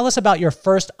business. Tell us about your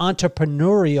first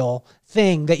entrepreneurial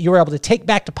thing that you were able to take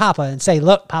back to Papa and say,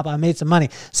 look, Papa, I made some money.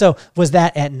 So was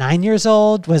that at 9 years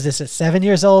old? Was this at 7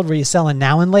 years old? Were you selling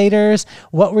now and laters?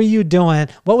 What were you doing?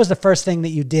 What was the first thing that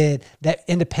you did that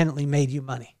independently made you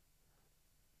money?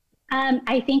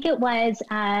 I think it was...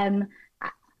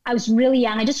 I was really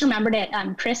young. I just remembered it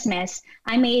Christmas.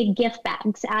 I made gift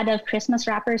bags out of Christmas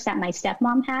wrappers that my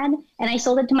stepmom had, and I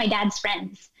sold it to my dad's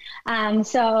friends.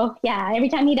 So yeah, every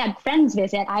time he'd had friends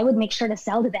visit, I would make sure to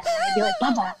sell to them. I'd be like,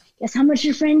 Papa, guess how much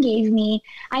your friend gave me?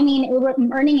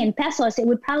 Earning in pesos, it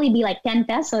would probably be like 10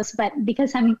 pesos, but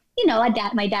because I'm,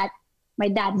 my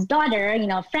dad's daughter,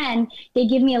 friend, they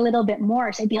give me a little bit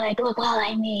more. So I'd be like, look all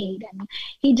I made. And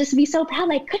he'd just be so proud,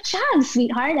 like, good job,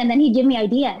 sweetheart. And then he'd give me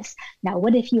ideas. Now,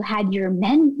 what if you had your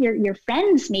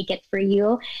friends make it for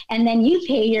you and then you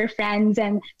pay your friends?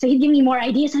 And so he'd give me more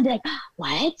ideas. I'd be like,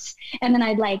 what? And then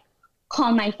I'd like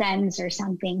call my friends or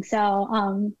something.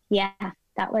 So yeah,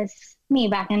 that was me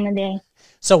back in the day.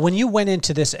 So when you went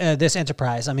into this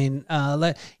enterprise, I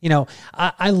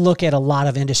look at a lot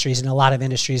of industries, and a lot of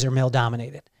industries are male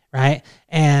dominated, right?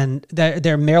 And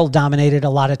they're male dominated. A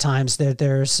lot of times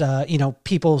there's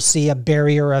people see a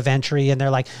barrier of entry and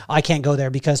they're like, oh, I can't go there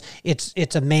because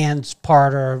it's a man's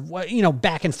part, or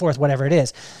back and forth, whatever it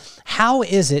is. How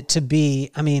is it to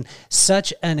be, I mean,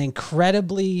 such an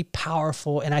incredibly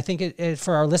powerful, and I think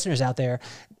for our listeners out there,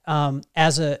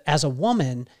 as a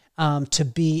woman, to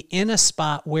be in a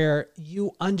spot where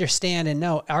you understand and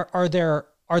know, are there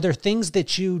things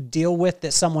that you deal with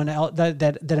that someone else,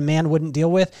 that a man wouldn't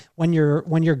deal with when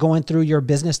you're going through your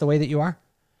business the way that you are?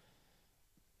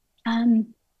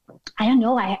 I don't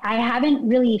know. I haven't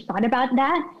really thought about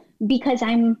that because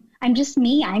I'm just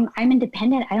me. I'm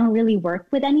independent. I don't really work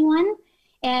with anyone.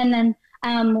 And then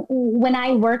when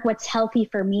I work, what's healthy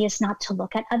for me is not to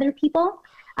look at other people.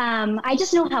 I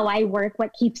just know how I work,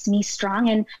 what keeps me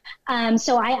strong. And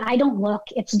so I don't look.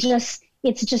 It's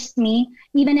just me.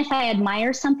 Even if I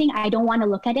admire something, I don't want to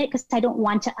look at it because I don't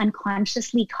want to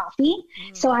unconsciously copy.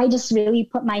 So I just really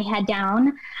put my head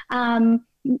down.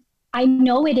 I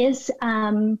know it is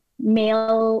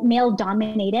male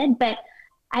dominated, but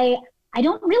I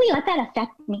don't really let that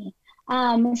affect me.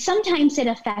 Sometimes it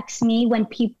affects me when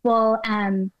people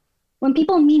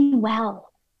mean well.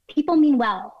 People mean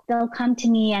well. They'll come to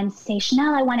me and say,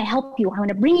 Shannel, I want to help you. I want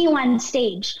to bring you on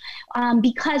stage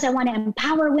because I want to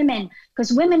empower women,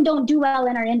 because women don't do well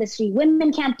in our industry.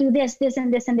 Women can't do this, this,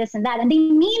 and this, and this, and that. And they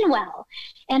mean well.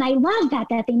 And I love that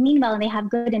they mean well and they have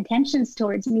good intentions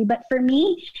towards me. But for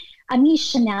me,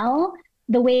 Shannel,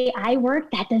 the way I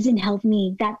work, that doesn't help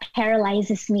me. That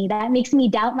paralyzes me. That makes me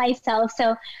doubt myself.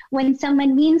 So when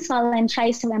someone means well and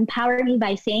tries to empower me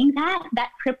by saying that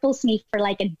cripples me for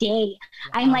like a day.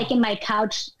 Wow. I'm like in my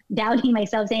couch doubting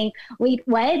myself saying, wait,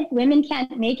 what? Women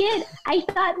can't make it? I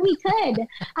thought we could.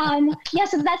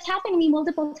 So that's happened to me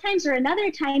multiple times. Or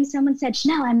another time someone said,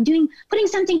 Shannel, I'm putting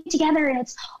something together and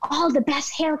it's all the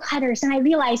best hair cutters. And I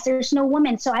realized there's no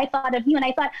woman. So I thought of you and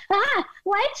I thought,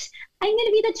 what? I'm going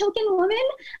to be the token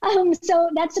woman. So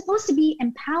that's supposed to be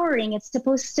empowering. It's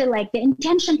supposed to the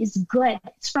intention is good.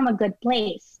 It's from a good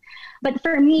place. But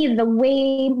for me, the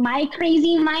way my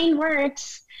crazy mind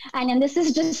works, and this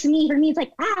is just me, for me, it's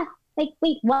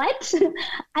wait, what?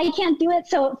 I can't do it.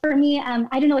 So for me,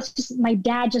 I don't know. It's just my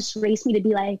dad just raised me to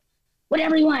be like,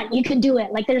 whatever you want, you can do it.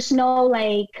 There's no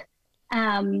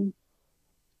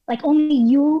only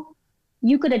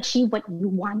you could achieve what you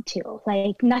want to.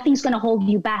 Nothing's going to hold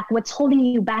you back. What's holding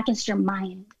you back is your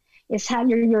mind. Is how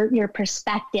your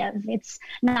perspective. It's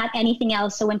not anything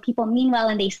else. So when people mean well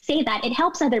and they say that, it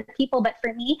helps other people. But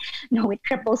for me, no, it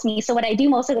cripples me. So what I do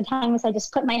most of the time is I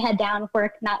just put my head down,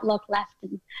 work, not look left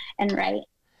and right.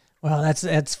 Well,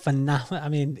 that's phenomenal. I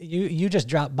mean, you just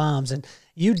drop bombs, and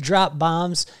you drop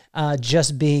bombs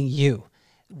just being you.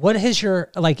 What is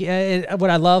your, what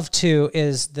I love too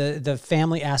is the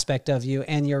family aspect of you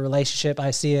and your relationship.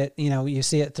 I see it, you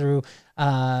see it through,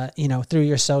 through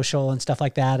your social and stuff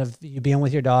like that, of you being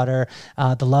with your daughter,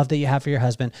 the love that you have for your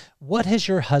husband. What has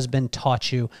your husband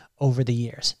taught you over the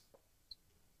years?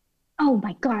 Oh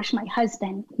my gosh, my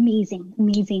husband,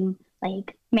 amazing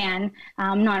man.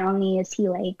 Not only is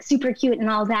he super cute and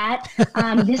all that,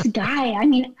 this guy, I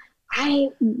mean,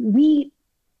 we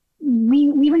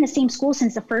were in the same school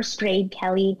since the first grade,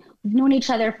 Kelly. We've known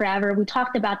each other forever. We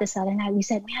talked about this the other night. We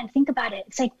said, man, think about it.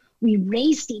 It's we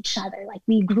raised each other.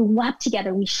 We grew up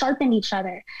together. We sharpened each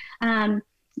other.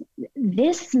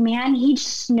 This man, he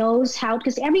just knows how,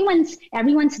 because everyone's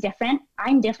different.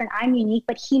 I'm different. I'm unique,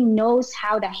 but he knows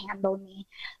how to handle me.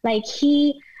 It's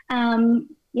kind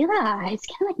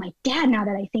of like my dad now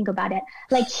that I think about it.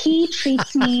 He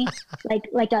treats me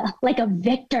like a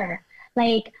victor.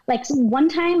 One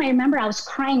time I remember I was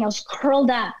crying, I was curled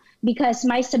up because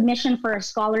my submission for a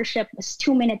scholarship was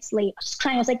 2 minutes late. I was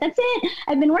crying. I was like, that's it.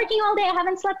 I've been working all day. I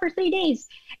haven't slept for 3 days.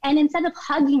 And instead of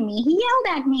hugging me, he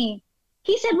yelled at me.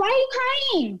 He said, why are you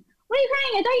crying? Why are you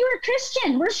crying? I thought you were a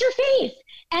Christian. Where's your faith?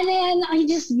 And then he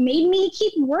just made me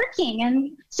keep working.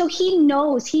 And so he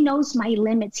knows my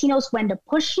limits. He knows when to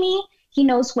push me. He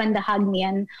knows when to hug me.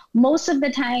 And most of the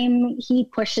time he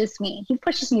pushes me,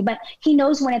 but he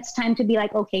knows when it's time to be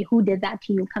like, okay, who did that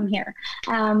to you? Come here.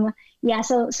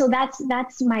 So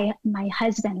that's my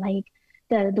husband.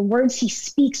 The words he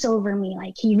speaks over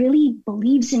me, he really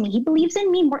believes in me. He believes in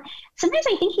me more. Sometimes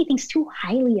I think he thinks too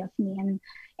highly of me.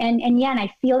 And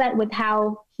I feel that with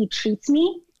how he treats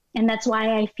me. And that's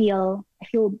why I feel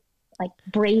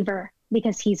braver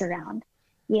because he's around.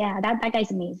 Yeah, that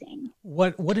guy's amazing.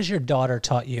 What has your daughter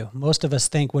taught you? Most of us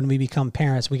think when we become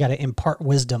parents, we got to impart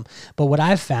wisdom. But what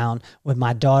I've found with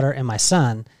my daughter and my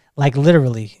son,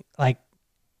 literally,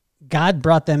 God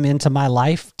brought them into my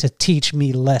life to teach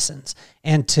me lessons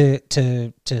and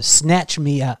to snatch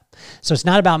me up. So it's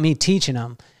not about me teaching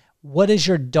them. What has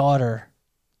your daughter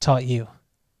taught you?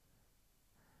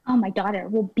 Oh, my daughter.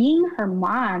 Well, being her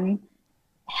mom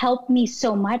helped me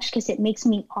so much because it makes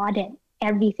me audit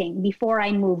everything before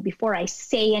I move, before I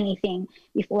say anything,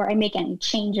 before I make any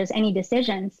changes, any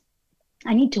decisions.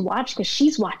 I need to watch because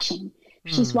she's watching.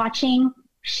 She's watching,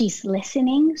 she's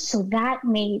listening. So that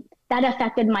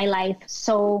affected my life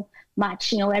so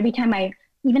much. Every time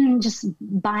even just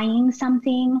buying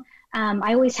something,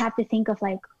 I always have to think of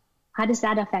like, how does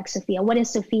that affect Sophia? What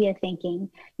is Sophia thinking?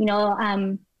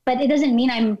 But it doesn't mean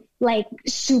I'm like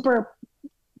super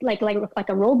like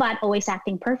a robot always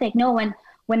acting perfect. No,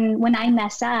 when I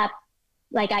mess up,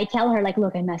 like I tell her like,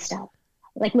 look, I messed up.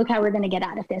 Like, look how we're gonna get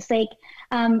out of this. Like,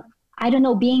 I don't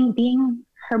know, being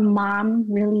her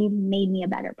mom really made me a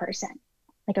better person,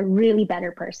 like a really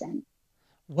better person.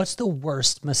 What's the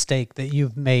worst mistake that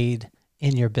you've made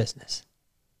in your business?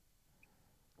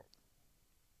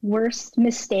 Worst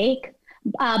mistake,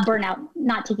 burnout,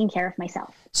 not taking care of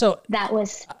myself. So that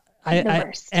was the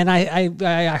worst. And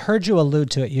I heard you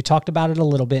allude to it. You talked about it a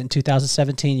little bit in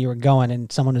 2017. You were going and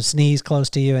someone would sneeze close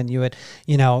to you and you would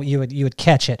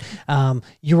catch it.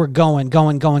 You were going.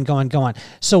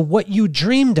 So what you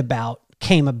dreamed about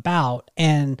came about,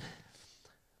 and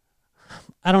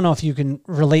I don't know if you can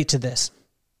relate to this,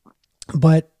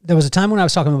 but there was a time when I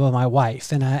was talking about my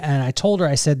wife, and I told her,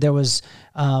 I said there was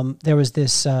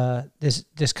this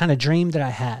kind of dream that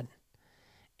I had,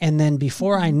 and then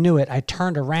before I knew it, I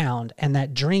turned around, and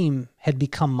that dream had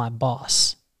become my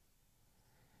boss,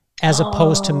 as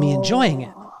opposed to me enjoying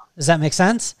it. Does that make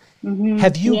sense? Mm-hmm.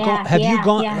 Have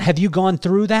you gone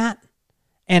through that?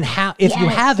 And how, if you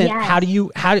haven't, how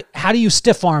do you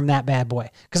stiff arm that bad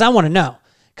boy? Because I want to know.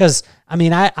 Because I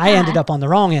mean, I ended up on the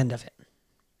wrong end of it.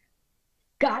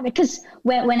 God, because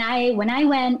when I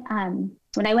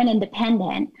went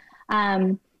independent,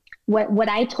 what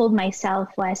I told myself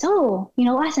was,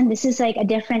 awesome, this is like a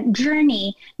different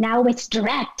journey. Now it's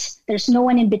direct. There's no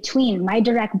one in between. My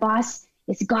direct boss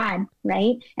is God,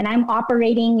 right? And I'm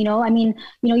operating,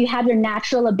 you have your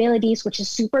natural abilities, which is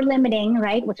super limiting,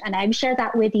 right? And I've shared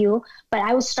that with you, but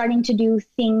I was starting to do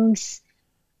things,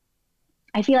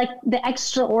 I feel like the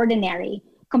extraordinary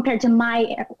compared to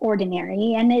my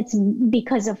ordinary. And it's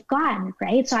because of God,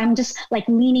 right? So I'm just like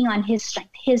leaning on his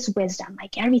strength, his wisdom,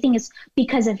 like everything is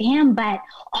because of him. But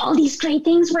all these great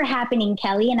things were happening,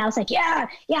 Kelly. And I was like, yeah,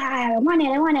 I want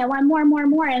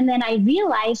more. And then I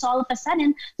realized all of a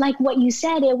sudden, like what you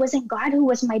said, it wasn't God who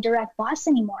was my direct boss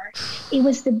anymore. It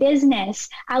was the business.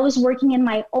 I was working in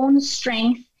my own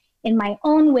strength, in my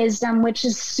own wisdom, which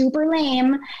is super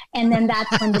lame. And then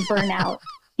that's when the burnout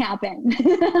happened.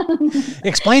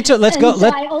 Explain to it. Let's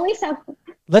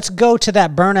go to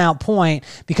that burnout point,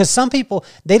 because some people,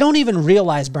 they don't even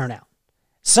realize burnout.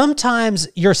 Sometimes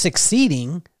you're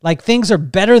succeeding, like things are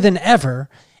better than ever,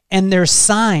 and there's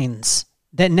signs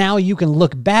that now you can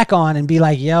look back on and be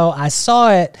like, yo, I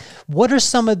saw it. What are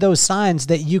some of those signs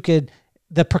that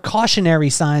the precautionary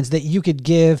signs that you could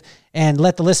give and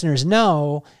let the listeners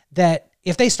know that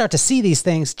if they start to see these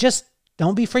things, just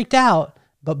don't be freaked out,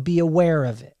 but be aware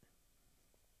of it?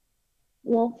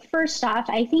 Well, first off,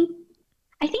 I think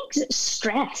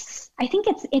stress. I think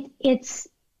it's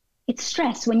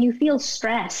stress. When you feel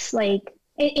stress, like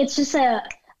it's just an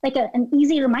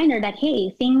easy reminder that,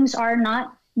 hey, things are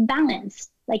not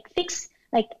balanced.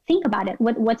 Think about it.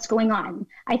 What's going on?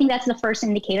 I think that's the first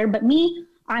indicator. But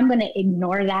I'm going to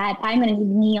ignore that. I'm going to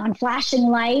need neon flashing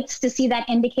lights to see that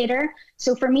indicator.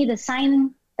 So for me, the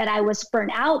sign that I was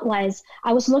burnt out was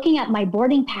I was looking at my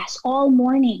boarding pass all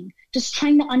morning, just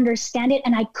trying to understand it.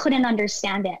 And I couldn't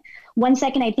understand it. 1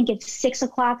 second, I think it's 6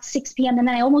 p.m. And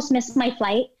then I almost missed my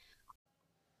flight.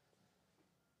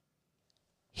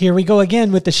 Here we go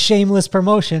again with the shameless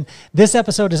promotion. This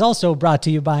episode is also brought to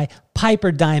you by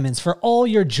Piper Diamonds for all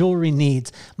your jewelry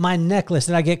needs. My necklace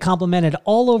that I get complimented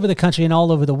all over the country and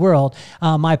all over the world,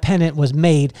 my pendant was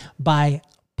made by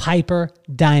Piper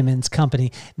Diamonds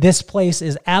Company. This place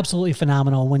is absolutely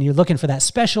phenomenal. When you're looking for that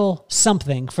special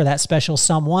something for that special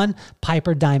someone,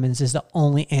 Piper Diamonds is the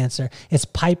only answer. It's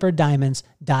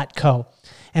piperdiamonds.co.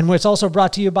 And it's also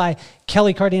brought to you by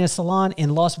Kelly Cardenas Salon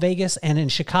in Las Vegas and in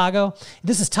Chicago.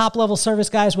 This is top-level service,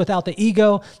 guys, without the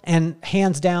ego, and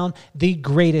hands down, the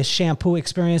greatest shampoo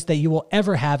experience that you will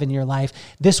ever have in your life.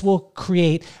 This will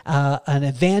create an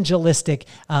evangelistic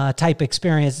type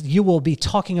experience. You will be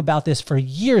talking about this for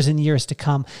years and years to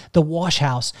come. The wash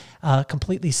house,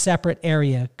 completely separate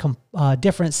area,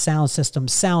 different sound system,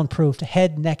 soundproofed,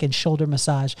 head, neck, and shoulder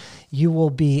massage. You will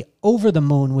be over the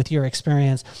moon with your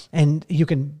experience, and you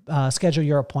can schedule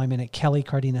your appointment at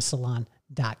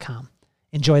kellycardenassalon.com.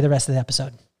 Enjoy the rest of the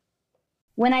episode.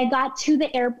 When I got to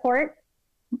the airport,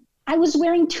 I was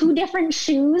wearing two different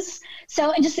shoes.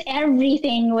 So just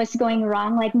everything was going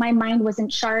wrong. Like my mind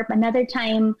wasn't sharp. Another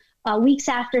time, weeks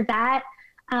after that,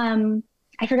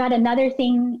 I forgot another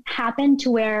thing happened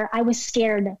to where I was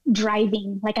scared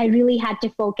driving. Like I really had to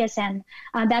focus. And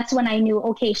that's when I knew,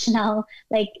 okay, Shannel,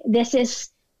 like this is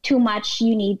too much.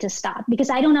 You need to stop, because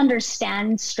I don't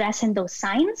understand stress and those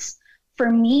signs.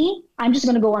 For me, I'm just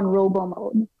going to go on robo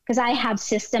mode because I have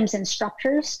systems and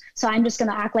structures. So I'm just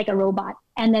going to act like a robot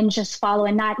and then just follow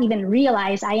and not even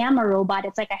realize I am a robot.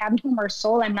 It's like I have no more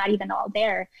soul. I'm not even all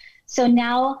there. So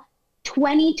now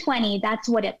 2020, that's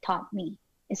what it taught me.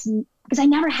 It's because I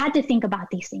never had to think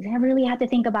about these things. I never really had to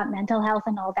think about mental health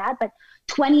and all that. But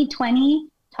 2020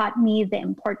 taught me the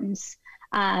importance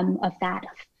of that,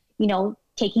 of, you know,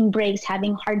 taking breaks,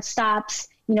 having hard stops,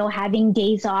 you know, having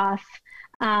days off.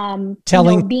 Telling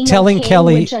Kelly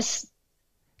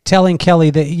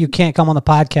that you can't come on the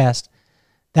podcast.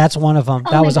 That's one of them.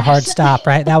 That was a hard stop,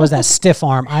 right? That was that stiff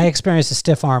arm. I experienced a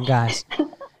stiff arm, guys.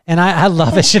 And I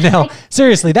love it, Shannel.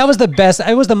 Seriously, that was the best.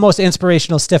 It was the most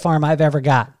inspirational stiff arm I've ever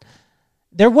got.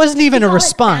 There wasn't even a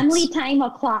response. Family time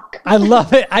o'clock. I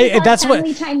love it. That's what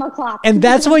family time o'clock. And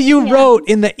that's what you wrote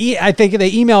in I think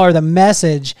the email or the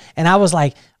message. And I was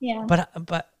like, yeah,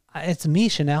 but it's me,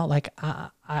 Shannel. Like I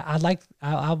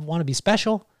want to be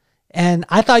special. And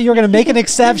I thought you were going to make an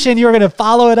exception. You were going to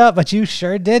follow it up, but you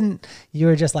sure didn't. You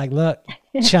were just like, look,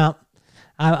 chump,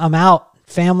 I'm out.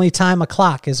 Family time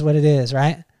o'clock is what it is,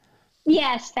 right?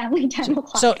 Yes, family time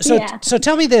o'clock. So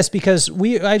tell me this, because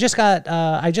I just got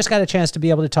a chance to be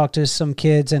able to talk to some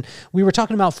kids, and we were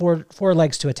talking about four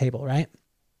legs to a table, right?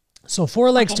 So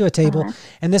 4 legs to a table,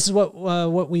 and this is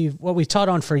what we've taught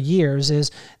on for years,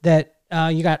 is that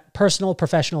you got personal,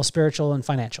 professional, spiritual, and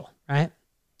financial, right?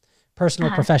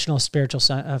 Personal, professional, spiritual,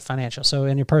 financial. So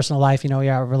in your personal life, you know, you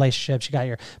have relationships, you got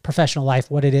your professional life,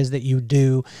 what it is that you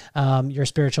do, your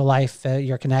spiritual life,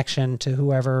 your connection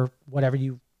to whatever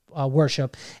you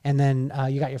worship, and then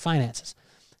you got your finances.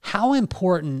 How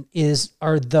important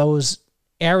are those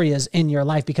areas in your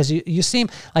life? Because you seem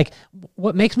like,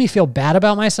 what makes me feel bad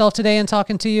about myself today in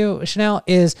talking to you, Shannel,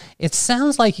 is it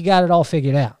sounds like you got it all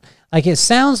figured out. Like it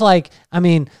sounds like, I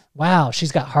mean, wow,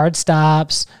 she's got hard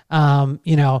stops.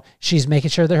 You know, she's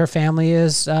making sure that her family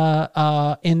is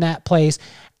in that place.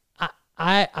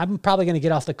 I'm probably going to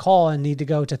get off the call and need to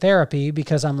go to therapy,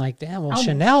 because I'm like, damn, well,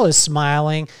 Shannel is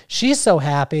smiling. She's so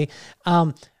happy.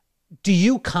 Do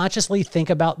you consciously think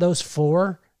about those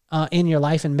 4 in your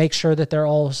life and make sure that they're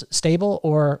all stable,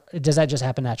 or does that just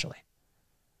happen naturally?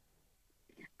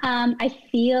 I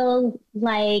feel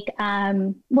like,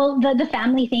 well, the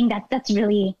family thing, that's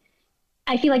really,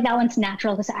 I feel like that one's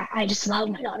natural, because I just love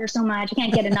my daughter so much. I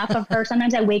can't get enough of her.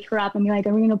 Sometimes I wake her up and be like,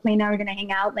 are we going to play now? We're going to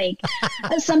hang out. Like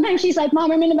sometimes she's like,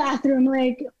 Mom, I'm in the bathroom.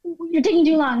 Like, you're taking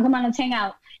too long. Come on, let's hang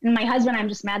out. And my husband, I'm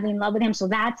just madly in love with him. So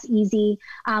that's easy.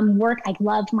 Work, I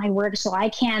love my work, so I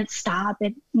can't stop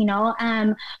it, you know.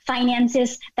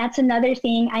 Finances, that's another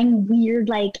thing. I'm weird.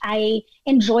 Like I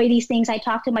enjoy these things. I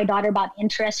talk to my daughter about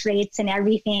interest rates and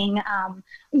everything.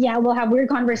 Yeah, we'll have weird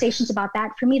conversations about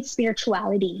that. For me, it's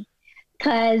spirituality,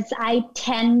 because I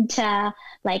tend to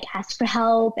like ask for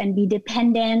help and be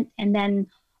dependent, and then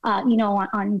you know,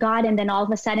 on God, and then all of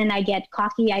a sudden I get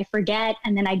cocky, I forget,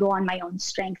 and then I go on my own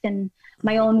strength and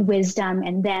my own wisdom,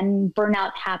 and then burnout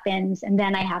happens, and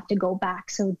then I have to go back.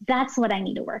 So that's what I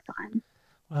need to work on.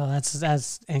 Well,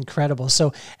 that's incredible.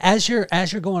 So as you're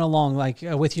going along, like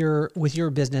with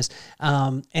your business,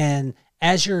 and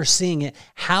as you're seeing it,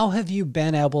 how have you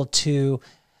been able to,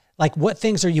 like, what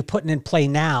things are you putting in play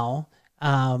now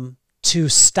to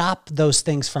stop those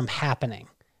things from happening?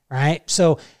 Right.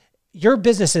 So your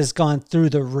business has gone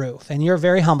through the roof, and you're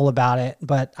very humble about it,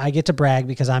 but I get to brag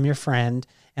because I'm your friend,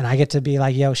 and I get to be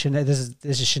like, yo, Shannel, this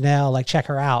is Shannel, like, check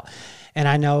her out. And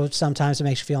I know sometimes it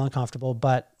makes you feel uncomfortable,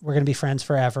 but we're going to be friends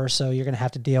forever. So you're going to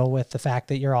have to deal with the fact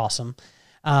that you're awesome.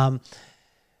 But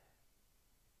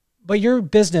your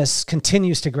business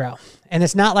continues to grow, and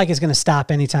it's not like it's going to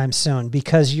stop anytime soon,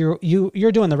 because you're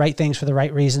doing the right things for the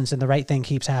right reasons, and the right thing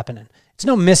keeps happening. It's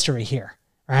no mystery here,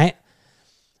 right?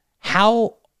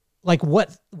 How, like,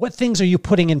 what things are you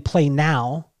putting in play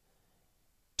now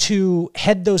to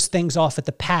head those things off at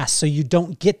the past, so you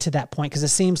don't get to that point? Because it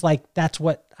seems like that's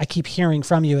what I keep hearing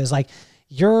from you, is like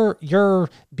you're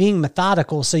being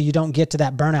methodical so you don't get to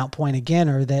that burnout point again,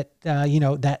 or that you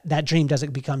know, that dream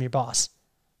doesn't become your boss.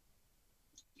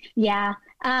 Yeah.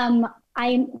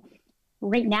 I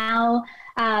right now,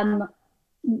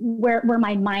 where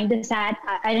my mind is at,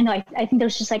 I don't know. I think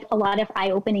there's just like a lot of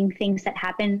eye-opening things that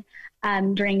happened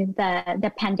during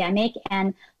the pandemic.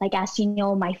 And like, as you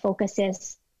know, my focus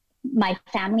is my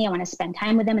family. I want to spend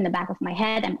time with them. In the back of my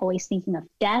head, I'm always thinking of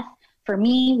death. For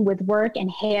me, with work and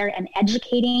hair and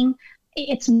educating,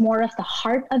 it's more of the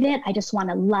heart of it. I just want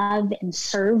to love and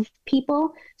serve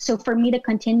people. So for me to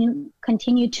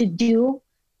continue to do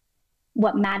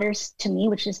what matters to me,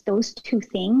 which is those two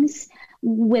things,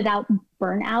 without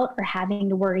burnout or having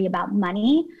to worry about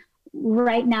money,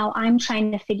 right now I'm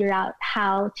trying to figure out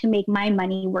how to make my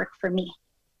money work for me.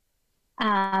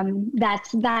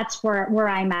 That's where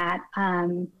I'm at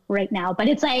right now. But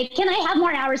it's like, can I have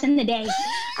more hours in the day?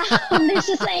 It's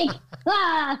just like,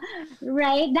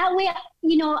 right? That way,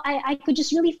 I could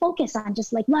just really focus on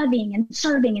just like loving and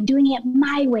serving and doing it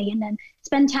my way, and then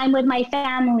spend time with my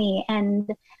family.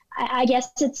 And I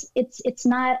guess it's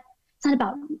not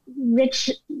about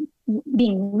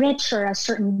being rich or a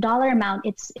certain dollar amount.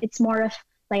 It's more of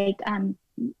like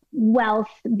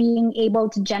wealth, being able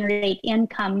to generate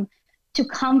income to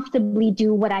comfortably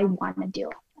do what I want to do,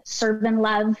 serve and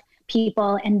love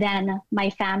people, and then my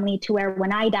family, to where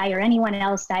when I die or anyone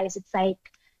else dies, it's like,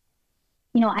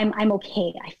 I'm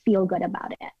okay. I feel good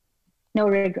about it. No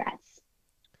regrets.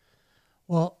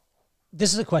 Well,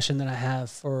 this is a question that I have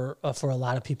for a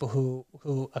lot of people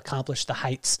who accomplish the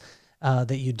heights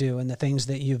that you do and the things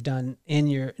that you've done in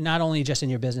your, not only just in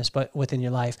your business, but within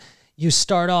your life. You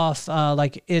start off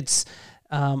like it's,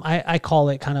 I call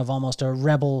it kind of almost a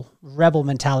rebel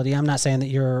mentality. I'm not saying that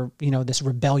you're, this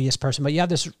rebellious person, but you have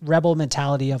this rebel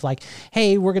mentality of like,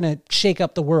 hey, we're going to shake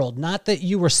up the world. Not that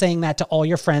you were saying that to all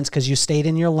your friends because you stayed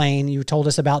in your lane. You told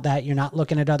us about that. You're not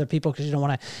looking at other people because you don't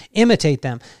want to imitate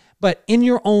them. But in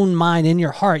your own mind, in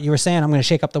your heart, you were saying, I'm going to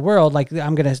shake up the world. Like,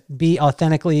 I'm going to be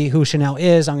authentically who Shannel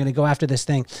is. I'm going to go after this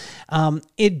thing.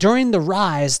 During the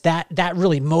rise, that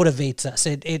really motivates us.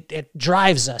 It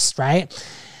drives us, right?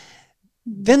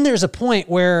 Then there's a point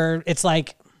where it's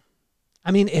like,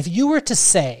 I mean, if you were to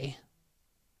say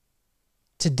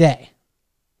today,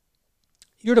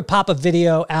 you were to pop a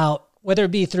video out, whether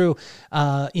it be through,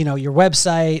 your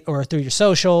website or through your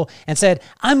social, and said,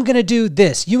 I'm going to do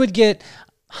this, you would get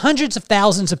hundreds of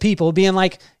thousands of people being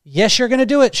like, yes, you're going to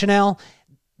do it, Shannel.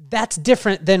 That's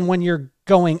different than when you're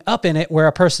going up in it, where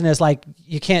a person is like,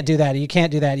 you can't do that, you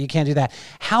can't do that, you can't do that.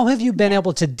 How have you been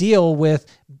able to deal with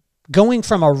going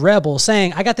from a rebel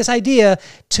saying, I got this idea,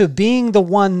 to being the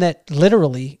one that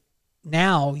literally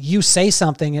now you say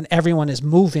something and everyone is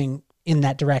moving in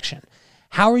that direction?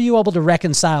 How are you able to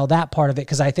reconcile that part of it?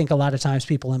 Because I think a lot of times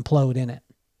people implode in it.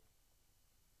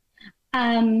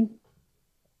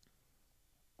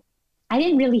 I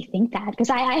didn't really think that, because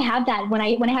I have that when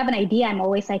I have an idea, I'm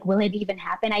always like, will it even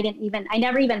happen? I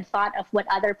never even thought of what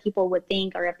other people would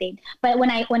think, or if but when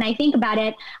I think about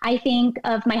it, I think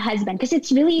of my husband, because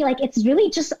it's really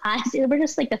just us. We're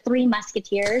just like the three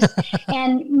musketeers.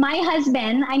 And my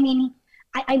husband, I mean,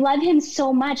 I love him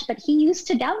so much, but he used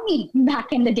to doubt me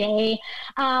back in the day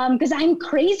because I'm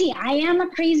crazy. I am a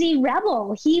crazy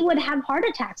rebel. He would have heart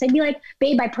attacks. I'd be like,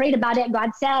 babe, I prayed about it. God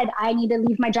said I need to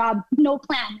leave my job. No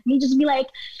plan. And he'd just be like,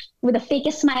 with a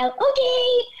fakest smile,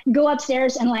 okay, go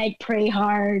upstairs and like pray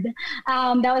hard.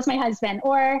 That was my husband.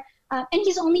 Or and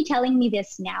he's only telling me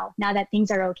this now that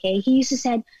things are okay. He used to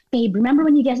say, babe, remember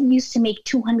when you guys used to make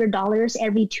 $200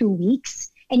 every 2 weeks?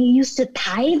 And you used to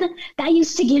tithe? That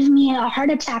used to give me a heart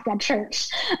attack at church.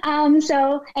 And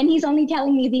he's only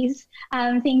telling me these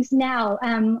things now.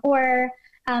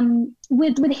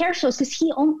 With hair shows, because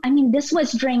this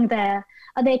was during the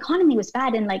economy was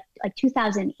bad in like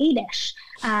 2008-ish,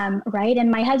 right?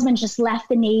 And my husband just left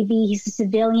the Navy. He's a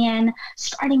civilian,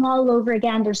 starting all over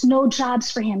again. There's no jobs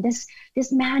for him. This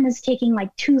man is taking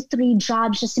like 2-3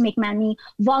 jobs just to make money,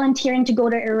 volunteering to go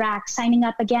to Iraq, signing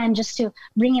up again just to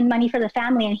bring in money for the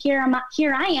family. And here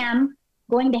I am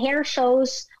going to hair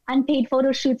shows, unpaid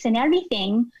photo shoots and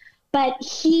everything. But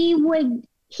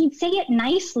he'd say it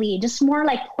nicely, just more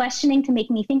like questioning to make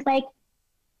me think like,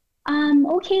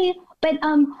 okay, but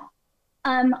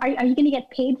are you going to get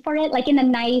paid for it? Like in a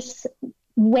nice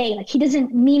way. Like he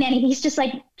doesn't mean anything. He's just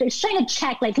like, just trying to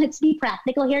check, like, let's be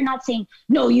practical here. Not saying,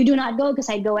 no, you do not go, because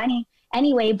I'd go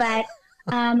anyway. But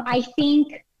I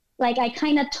think like I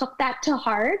kind of took that to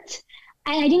heart,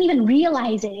 and I didn't even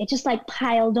realize it. It just like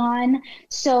piled on.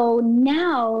 So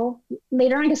now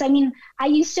later on, because I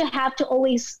used to have to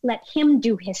always let him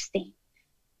do his thing.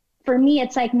 For me,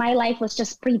 it's like my life was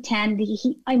just pretend.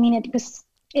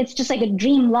 It's just like a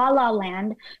dream, la la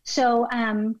land. So,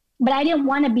 but I didn't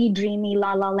want to be dreamy,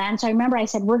 la la land. So I remember I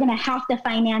said, we're going to have the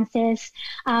finances.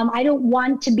 I don't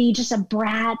want to be just a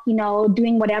brat,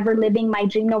 doing whatever, living my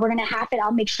dream. No, we're going to have it.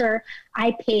 I'll make sure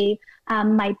I pay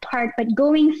my part. But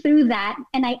going through that,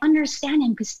 and I understand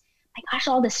him, because my gosh,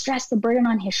 all the stress, the burden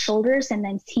on his shoulders, and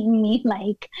then seeing me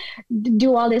like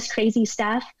do all this crazy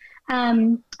stuff.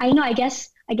 I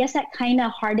guess that kind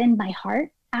of hardened my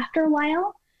heart after a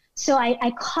while. So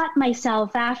I caught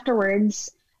myself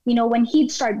afterwards, when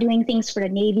he'd start doing things for the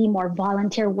Navy, more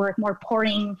volunteer work, more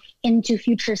pouring into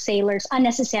future sailors,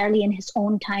 unnecessarily in his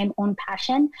own time, own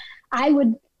passion, I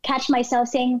would catch myself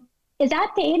saying, is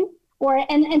that paid?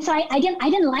 And so I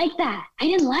didn't like that. I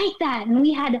didn't like that. And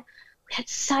we had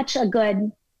such a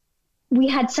good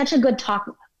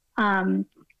talk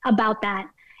about that.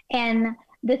 And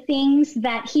the things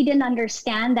that he didn't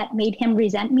understand that made him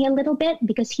resent me a little bit,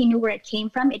 because he knew where it came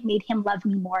from, it made him love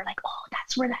me more. Like, oh,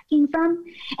 that's where that came from.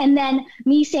 And then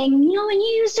me saying, when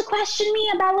you used to question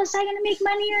me about was I going to make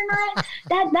money or not,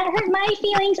 that hurt my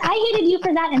feelings. I hated you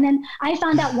for that. And then I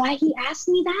found out why he asked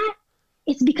me that.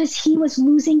 It's because he was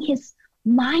losing his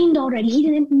mind already. He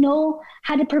didn't know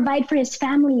how to provide for his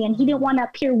family, and he didn't want to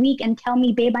appear weak and tell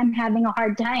me, babe, I'm having a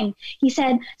hard time. He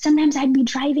said, sometimes I'd be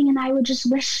driving and I would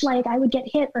just wish like I would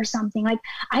get hit or something. Like,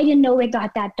 I didn't know it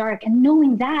got that dark. And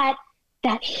knowing that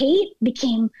hate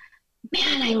became,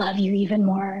 man, I love you even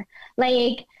more.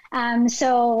 Like,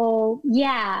 so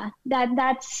yeah,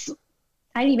 that's,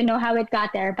 I don't even know how it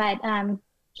got there, but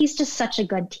he's just such a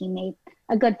good teammate,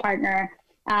 a good partner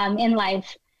in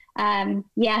life.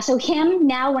 So him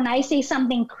now, when I say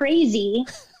something crazy,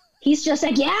 he's just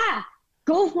like, yeah,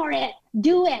 go for it,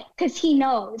 do it. Cause he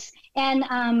knows.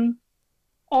 And,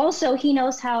 also he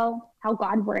knows how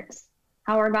God works,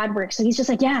 how our God works. So he's just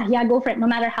like, yeah, go for it. No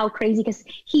matter how crazy, cause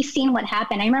he's seen what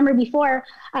happened. I remember before,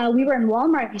 we were in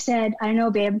Walmart, I said, I don't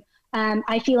know, babe.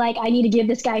 I feel like I need to give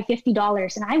this guy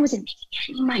 $50, and I wasn't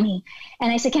making any money.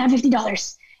 And I said, can I have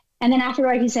 $50? And then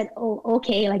afterward, he said, oh,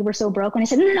 okay, like we're so broke. And I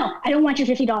said, no, I don't want your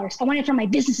 $50. I want it from my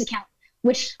business account,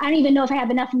 which I don't even know if I have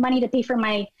enough money to pay for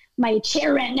my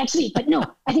chair rent next week. But no,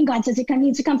 I think God says it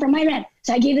needs to come from my rent.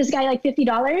 So I gave this guy like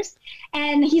 $50.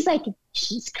 And he's like,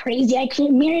 she's crazy. I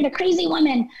married a crazy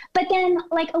woman. But then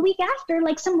like a week after,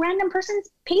 like some random person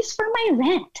pays for my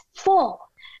rent full.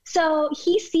 So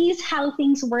he sees how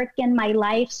things work in my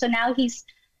life. So now he's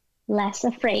less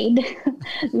afraid,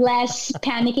 less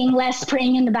panicking, less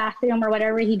praying in the bathroom or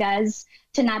whatever he does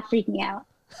to not freak me out.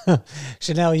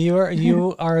 Shannel, you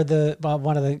are the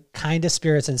one of the kindest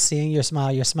spirits, and seeing your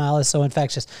smile is so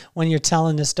infectious. When you're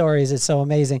telling the stories, it's so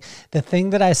amazing. The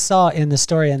thing that I saw in the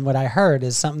story and what I heard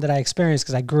is something that I experienced,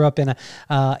 because I grew up in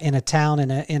a town,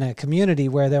 in a community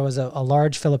where there was a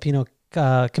large Filipino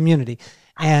community,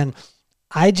 and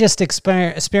I just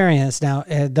experienced now,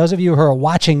 those of you who are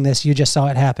watching this, you just saw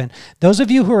it happen. Those of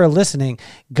you who are listening,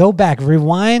 go back,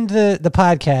 rewind the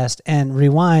podcast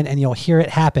and you'll hear it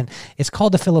happen. It's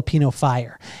called the Filipino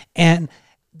fire. And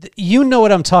you know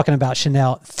what I'm talking about,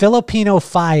 Shannel. Filipino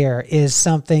fire is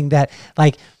something that,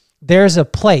 like, there's a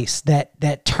place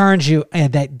that turns you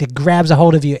and that grabs a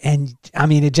hold of you. And I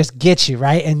mean, it just gets you,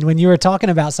 right? And when you were talking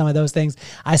about some of those things,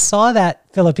 I saw that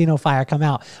Filipino fire come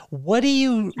out.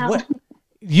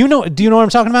 Do you know what I'm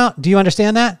talking about? Do you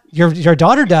understand that? Your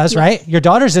daughter does, right? Your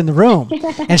daughter's in the room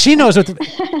and she knows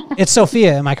it's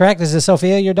Sophia. Am I correct? Is it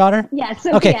Sophia, your daughter? Yeah.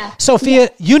 Sophia. Okay.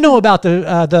 Sophia, you know about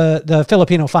the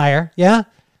Filipino fire. Yeah.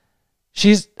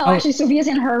 Actually Sophia's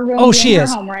in her room. Oh, she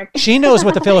is. Homework. She knows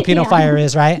what the Filipino fire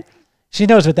is, right? She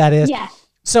knows what that is. Yeah.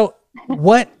 So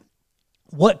what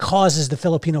causes the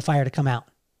Filipino fire to come out?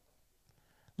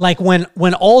 Like when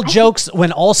all jokes,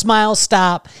 when all smiles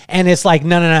stop, and it's like,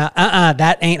 no,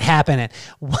 that ain't happening.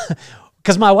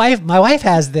 Because my wife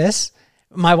has this.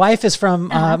 My wife is from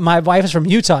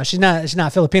Utah. She's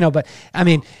not Filipino, but I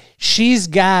mean, she's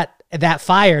got that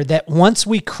fire that once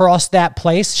we cross that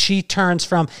place, she turns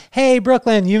from, hey,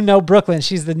 Brooklyn, Brooklyn.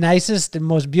 She's the nicest and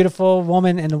most beautiful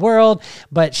woman in the world,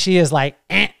 but she is like,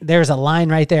 there's a line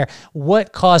right there.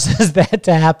 What causes that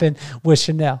to happen with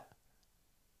Shannel?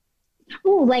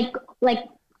 Ooh, like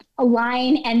a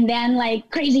line and then like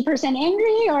crazy person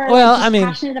angry, or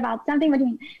passionate about something? What do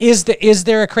you mean? Is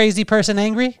there a crazy person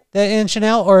angry in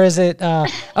Shannel, or is it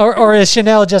or is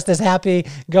Shannel just this happy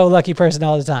go lucky person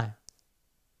all the time?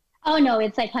 Oh no,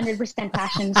 it's like 100%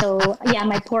 passion. So yeah,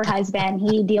 my poor husband,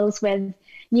 he deals with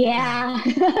yeah.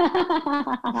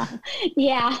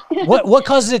 What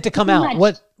causes it to come out?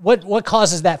 What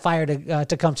causes that fire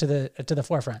to come to the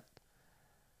forefront?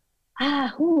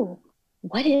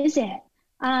 What is it?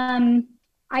 I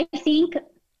think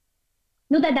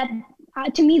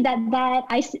to me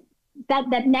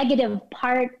that negative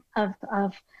part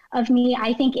of me,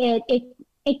 I think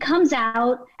it comes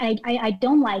out. I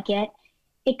don't like it.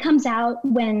 It comes out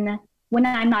when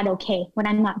I'm not okay, when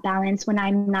I'm not balanced, when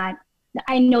I'm not.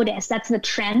 I notice that's the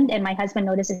trend, and my husband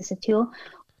notices it too.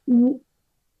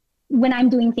 when I'm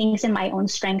doing things in my own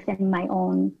strength and my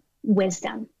own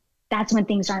wisdom. That's when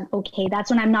things aren't okay. That's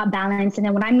when I'm not balanced. And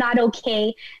then when I'm not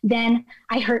okay, then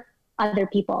I hurt other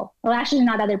people. Well, actually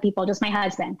not other people, just my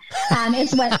husband.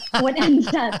 It's what ends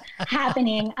up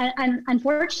happening,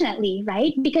 unfortunately,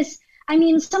 right? Because I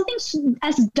mean, something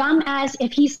as dumb as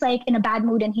if he's like in a bad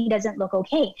mood and he doesn't look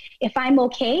okay. If I'm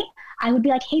okay, I would be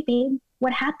like, hey, babe,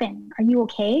 what happened? Are you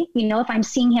okay? You know, if I'm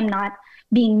seeing him not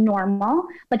being normal.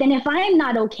 But then if I'm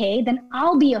not okay, then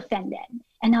I'll be offended.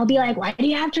 And I'll be like, why do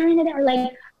you have to run it? Or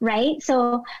like, right?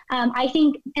 So I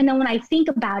think, and then when I think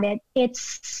about it,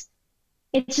 it's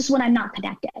just when I'm not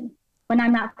connected,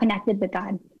 with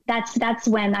God. That's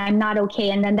when I'm not okay.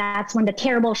 And then that's when the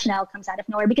terrible Shannel comes out of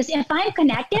nowhere. Because if I'm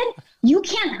connected, you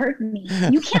can't hurt me.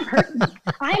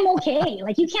 I'm okay.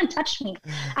 Like, you can't touch me.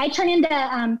 I turn into,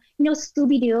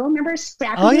 Scooby-Doo. Remember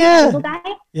Scrappy, the little guy?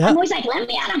 Yeah. I'm always like, let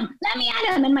me at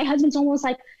him. And my husband's almost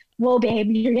like, whoa, babe,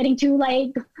 you're getting too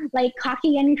like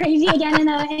cocky and crazy again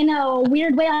in a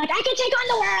weird way. Like, I can take on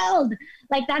the world.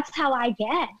 Like, that's how I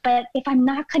get. But if I'm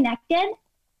not connected,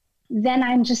 then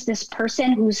I'm just this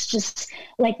person who's just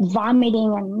like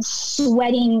vomiting and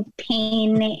sweating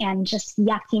pain and just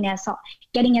yuckiness,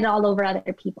 getting it all over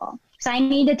other people. So I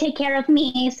need to take care of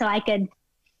me so I could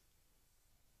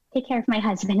take care of my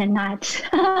husband and not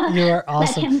you are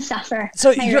awesome. let him suffer.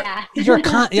 So you're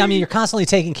constantly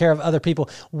taking care of other people.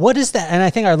 What is that? And I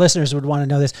think our listeners would want to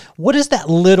know this. What is that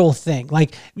little thing?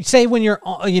 Like, say when you're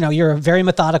a very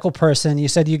methodical person, you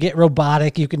said you get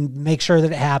robotic, you can make sure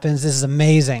that it happens. This is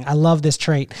amazing. I love this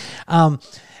trait.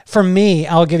 For me,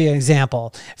 I'll give you an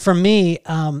example. For me,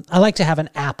 I like to have an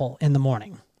apple in the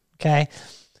morning. Okay.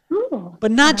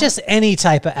 But not just any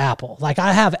type of apple. Like,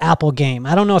 I have Apple Game.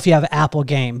 I don't know if you have Apple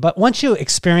Game, but once you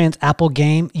experience Apple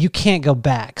Game, you can't go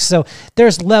back. So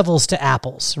there's levels to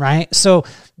apples, right? So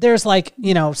there's like,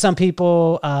 some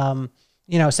people,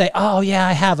 say, oh yeah,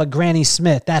 I have a Granny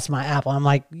Smith. That's my apple. I'm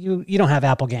like, you don't have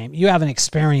Apple Game. You haven't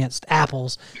experienced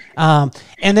apples. And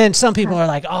then some people are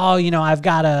like, oh, I've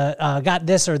got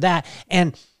this or that.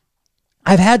 And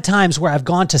I've had times where I've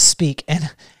gone to speak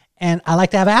and I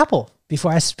like to have apple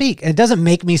before I speak. It doesn't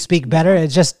make me speak better.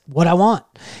 It's just what I want.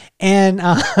 And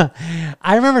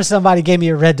I remember somebody gave me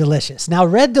a Red Delicious. Now,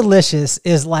 Red Delicious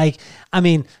is like,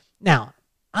 now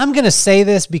I'm going to say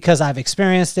this because I've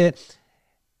experienced it.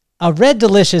 A Red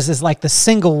Delicious is like the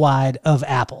single wide of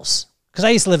apples, because I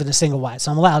used to live in a single wide,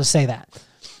 so I'm allowed to say that.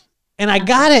 And I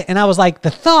got it, and I was like,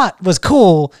 the thought was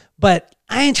cool, but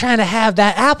I ain't trying to have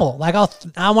that apple. Like,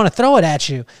 I want to throw it at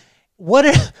you. What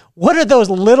are those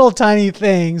little tiny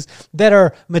things that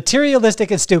are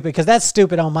materialistic and stupid? Because that's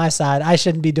stupid on my side. I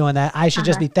shouldn't be doing that. I should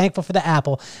just be thankful for the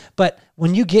apple. But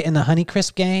when you get in the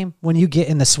Honeycrisp game, when you get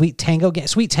in the Sweet Tango game,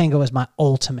 Sweet Tango is my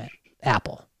ultimate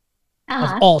apple of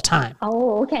all time.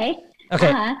 Oh, okay.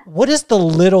 Okay. What is the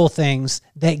little things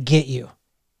that get you?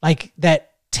 Like,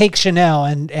 that take Shannel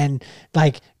and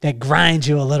like that grind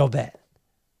you a little bit?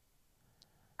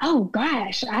 Oh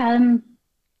gosh.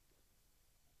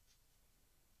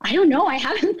 I don't know. I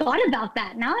haven't thought about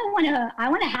that. Now I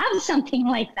want to have something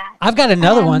like that. I've got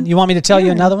another one. You want me to tell you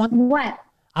another one? What?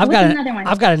 I've got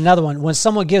another one. When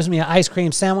someone gives me an ice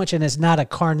cream sandwich and it's not a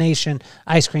Carnation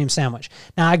ice cream sandwich.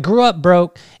 Now, I grew up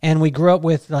broke, and we grew up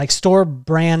with like store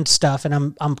brand stuff,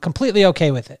 and I'm completely okay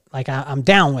with it. Like, I'm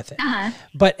down with it.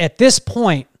 But at this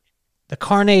point, the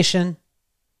Carnation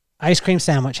ice cream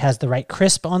sandwich has the right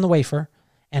crisp on the wafer,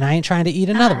 and I ain't trying to eat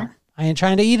another one. I ain't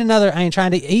trying to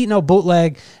eat no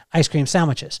bootleg ice cream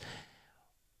sandwiches.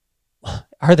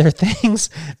 Are there things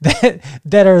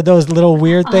that are those little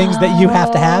weird things that you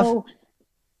have to have?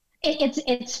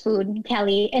 It's food,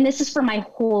 Kelly. And this is for my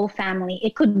whole family.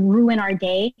 It could ruin our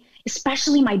day,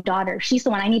 especially my daughter. She's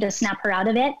the one I need to snap her out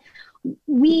of it.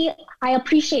 I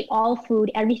appreciate all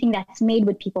food, everything that's made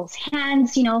with people's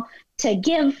hands, to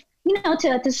give,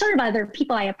 to serve other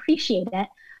people. I appreciate it.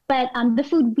 But the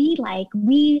food we like,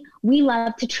 we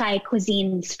love to try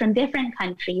cuisines from different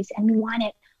countries, and we want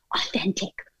it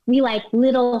authentic. We like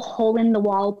little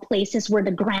hole-in-the-wall places where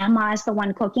the grandma is the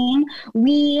one cooking.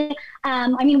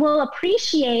 We'll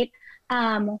appreciate,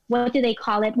 what do they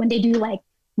call it, when they do like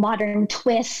modern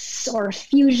twists or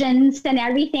fusions and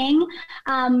everything.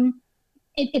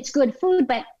 It's good food,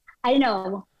 but I don't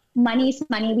know. Money's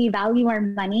money. We value our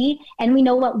money, and we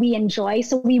know what we enjoy.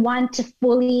 So we want to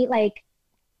fully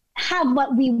have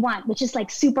what we want, which is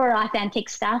like super authentic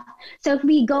stuff. So if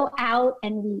we go out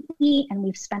and we eat and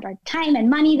we've spent our time and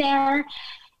money there,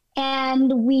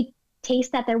 and we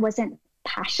taste that there wasn't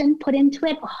passion put into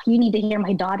it, you need to hear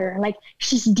my daughter. Like,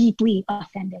 she's deeply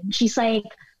offended. She's like,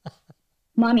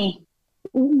 Mommy,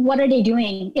 what are they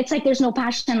doing? It's like, there's no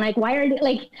passion. Like, why are they,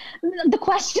 like, the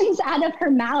questions out of her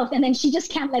mouth, and then she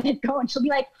just can't let it go. And she'll be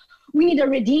like, we need to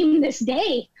redeem this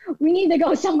day. We need to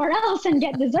go somewhere else and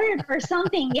get dessert or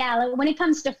something. Yeah. Like, when it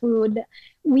comes to food,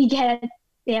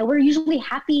 we're usually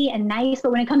happy and nice,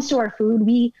 but when it comes to our food,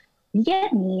 we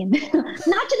get mean.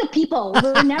 Not to the people.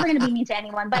 We're never going to be mean to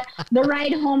anyone, but the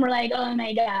ride home, we're like, oh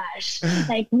my gosh,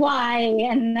 like, why?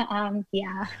 And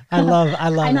yeah. I love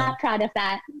I'm not proud of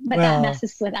that, but that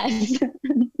messes with us.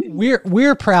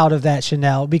 we're proud of that,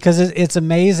 Shannel, because it's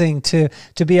amazing to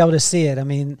be able to see it. I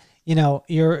mean, you know,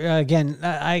 you're again,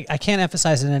 I can't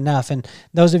emphasize it enough. And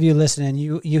those of you listening,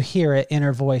 you hear it in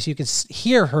her voice. You can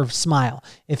hear her smile.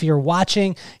 If you're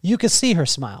watching, you can see her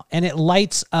smile, and it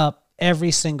lights up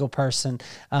every single person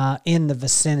in the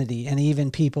vicinity, and even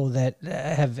people that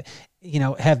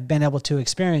have been able to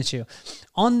experience you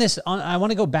on this. I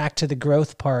want to go back to the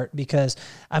growth part, because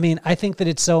I mean, I think that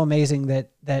it's so amazing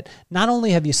that not only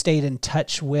have you stayed in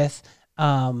touch with,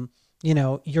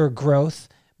 your growth,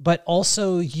 but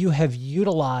also you have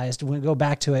utilized, when we go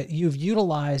back to it, you've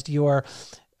utilized your,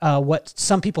 what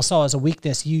some people saw as a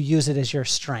weakness, you use it as your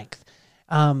strength.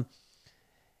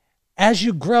 As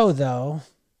you grow though,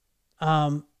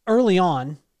 early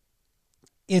on,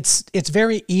 it's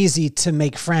very easy to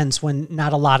make friends when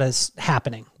not a lot is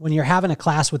happening. When you're having a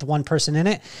class with one person in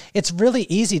it, it's really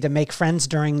easy to make friends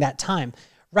during that time.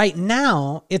 Right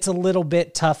now, it's a little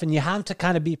bit tough, and you have to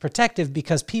kind of be protective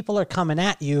because people are coming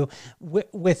at you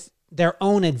with their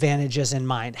own advantages in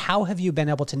mind. How have you been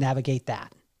able to navigate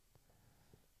that?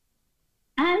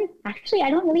 Actually, I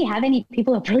don't really have any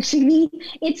people approaching me.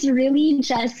 It's really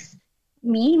just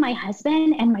me, my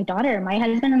husband, and my daughter. My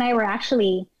husband and I were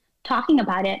actually talking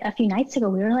about it a few nights ago.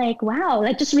 We were like, wow,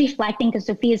 like just reflecting, because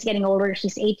Sophia's getting older.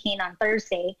 She's 18 on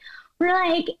Thursday. We're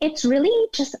like, it's really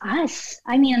just us.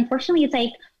 I mean, unfortunately, it's like,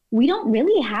 we don't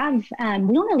really have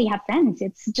friends.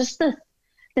 It's just the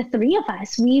three of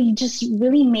us. We've just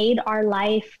really made our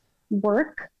life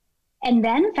work, and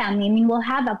then family. I mean, we'll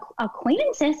have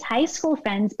acquaintances, high school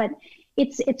friends, but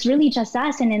it's really just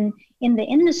us. And in the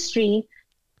industry,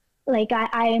 like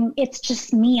it's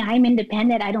just me. I'm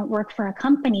independent. I don't work for a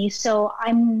company. So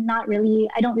I don't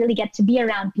really get to be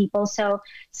around people. So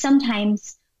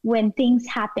sometimes when things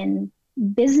happen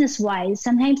business wise,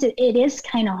 sometimes it is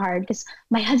kind of hard, because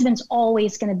my husband's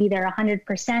always going to be there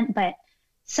 100%, but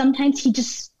sometimes he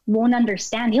just won't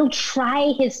understand. He'll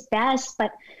try his best,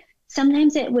 but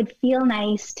sometimes it would feel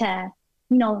nice to,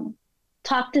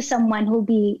 talk to someone who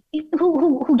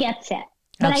gets it.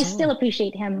 But Absolutely. I still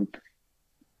appreciate him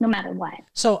no matter what.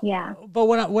 So, yeah. But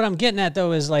what I'm getting at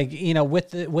though is, like,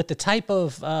 with the type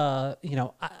of,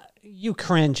 you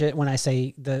cringe it when I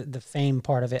say the fame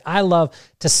part of it. I love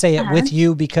to say it with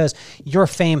you, because your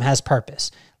fame has purpose.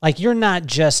 Like, you're not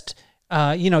just,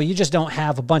 you just don't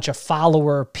have a bunch of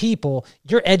follower people.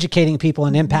 You're educating people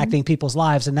and impacting people's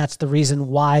lives. And that's the reason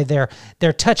why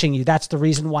they're touching you. That's the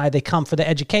reason why they come for the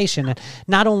education, and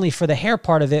not only for the hair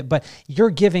part of it, but you're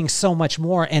giving so much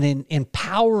more and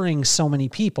empowering so many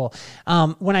people.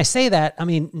 When I say that, I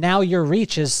mean, now your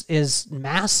reach is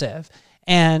massive.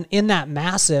 And in that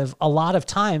massive, a lot of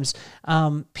times,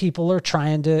 people are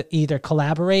trying to either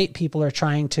collaborate, people are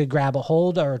trying to grab a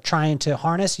hold, or trying to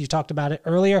harness. You talked about it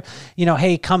earlier,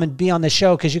 hey, come and be on the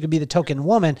show because you could be the token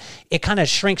woman. It kind of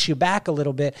shrinks you back a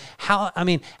little bit. How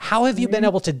have you been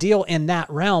able to deal in that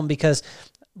realm? Because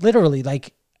literally,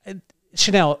 like,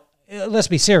 Shannel, let's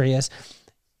be serious.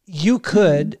 You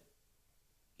could,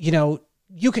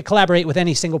 you could collaborate with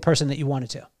any single person that you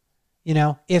wanted to.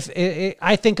 If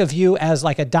I think of you as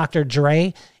like a Dr.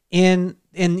 Dre in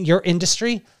your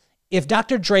industry, if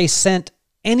Dr. Dre sent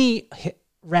any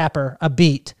rapper a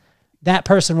beat, that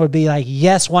person would be like,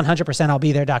 yes, 100%, I'll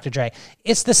be there, Dr. Dre.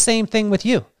 It's the same thing with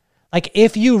you. Like,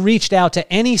 if you reached out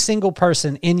to any single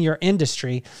person in your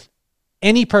industry,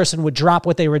 any person would drop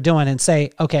what they were doing and say,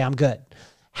 okay, I'm good.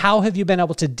 How have you been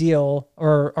able to deal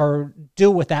or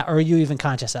deal with that? Or are you even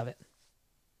conscious of it?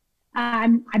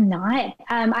 I'm not.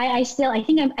 I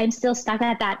think I'm still stuck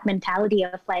at that mentality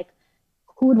of like,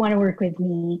 who would want to work with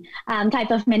me, type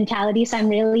of mentality. So I'm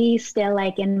really still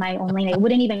like in my own lane. It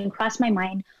wouldn't even cross my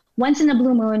mind. Once in a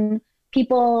blue moon,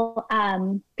 people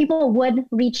would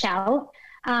reach out.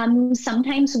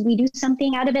 Sometimes we do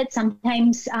something out of it.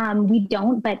 Sometimes we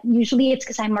don't, but usually it's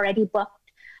because I'm already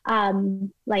booked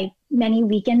like many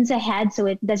weekends ahead. So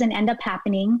it doesn't end up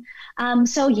happening.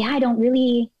 So yeah, I don't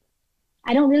really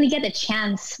get the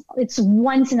chance. It's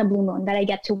once in a blue moon that I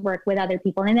get to work with other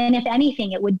people. And then if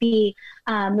anything, it would be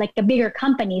like a bigger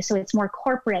company. So it's more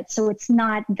corporate. So it's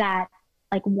not that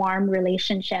like warm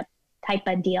relationship type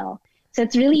of deal. So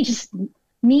it's really just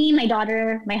Me, my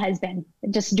daughter, my husband,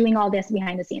 just doing all this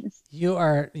behind the scenes. You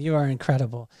are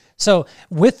incredible. So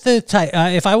with the type,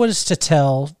 if I was to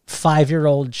tell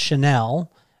 5-year-old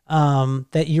Shannel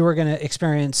that you were going to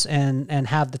experience and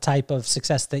have the type of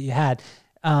success that you had,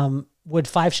 would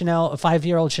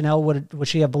 5-year-old Shannel, would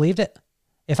she have believed it?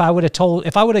 If I would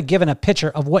have given a picture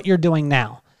of what you're doing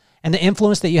now and the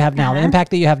influence that you have now, the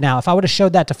impact that you have now, if I would have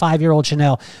showed that to 5-year-old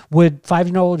Shannel, would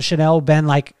 5-year-old Shannel been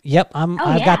like, yep,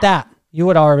 I've got that. You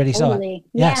would already saw it.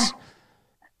 Yes.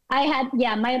 I had,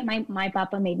 my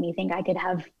papa made me think I could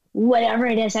have whatever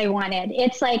it is I wanted.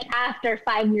 It's like after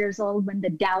 5 years old when the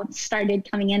doubts started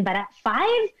coming in, but at 5,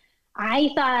 I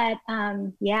thought,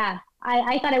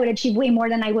 I thought I would achieve way more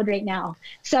than I would right now.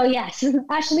 So yes,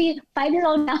 actually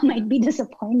 5-year-old now might be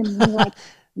disappointed and be like,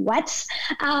 what?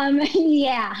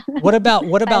 Yeah. What about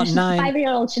 9?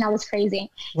 5-year-old Shannel was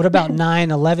crazy. What about 9,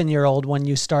 11-year-old when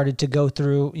you started to go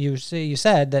through, you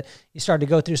said that you started to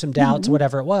go through some doubts,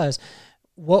 whatever it was.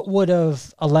 What would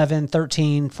have 11,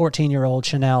 13, 14-year-old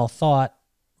Shannel thought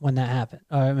when that happened?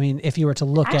 I mean, if you were to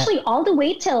look actually all the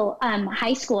way till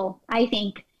high school, I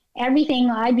think everything,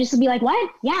 I'd just be like,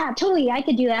 what? Yeah, totally. I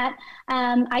could do that.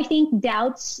 I think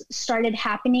doubts started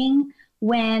happening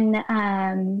when,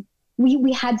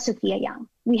 we had Sophia young.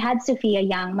 My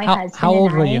husband. How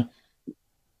old were you?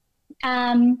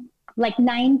 Like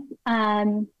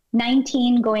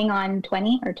 19 going on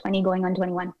 20 or 20 going on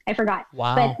 21. I forgot.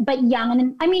 Wow. But young.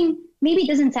 And I mean, maybe it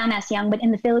doesn't sound as young, but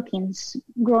in the Philippines,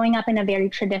 growing up in a very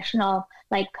traditional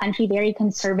like country, very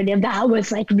conservative, that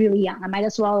was like really young. I might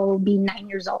as well be 9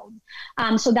 years old.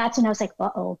 So that's when I was like,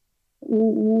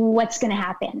 what's going to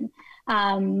happen?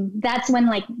 That's when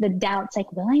like the doubts,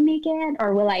 like, will I make it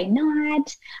or will I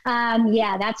not?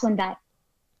 That's when that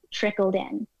trickled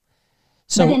in.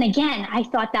 So, but then again, I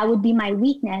thought that would be my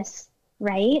weakness,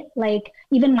 right? Like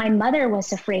even my mother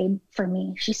was afraid for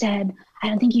me. She said, I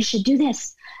don't think you should do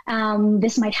this.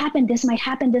 This might happen. This might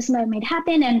happen. This might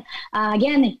happen. And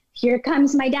again, here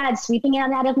comes my dad sweeping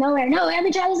out of nowhere. No,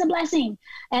 every child is a blessing.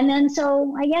 And then,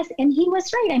 so I guess, and he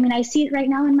was right. I mean, I see it right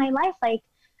now in my life. Like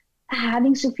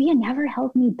having Sophia never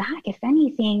held me back. If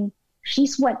anything,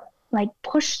 she's what like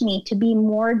pushed me to be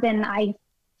more than I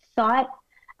thought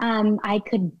I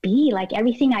could be. Like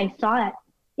everything I thought,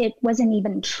 it wasn't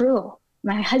even true.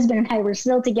 My husband and I were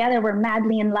still together. We're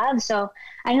madly in love. So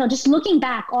I know, just looking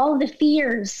back, all of the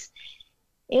fears,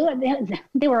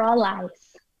 they were all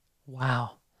lies.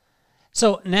 Wow.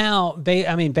 So now,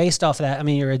 based off of that, I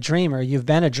mean, you're a dreamer. You've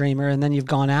been a dreamer, and then you've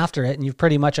gone after it, and you've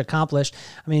pretty much accomplished.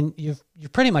 I mean, you've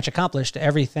pretty much accomplished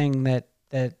everything that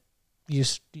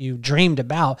you dreamed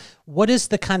about. What is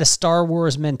the kind of Star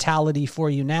Wars mentality for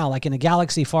you now? Like in a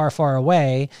galaxy far, far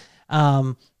away,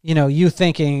 you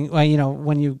thinking, well,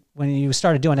 when you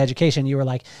started doing education, you were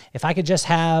like, if I could just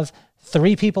have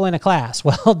 3 people in a class.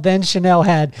 Well, then Shannel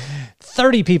had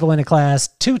 30 people in a class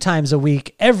 2 times a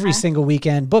week, every single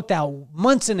weekend, booked out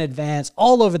months in advance,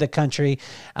 all over the country,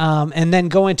 and then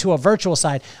go into a virtual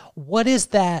side. What is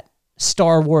that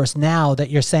Star Wars now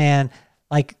that you're saying,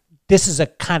 like, this is a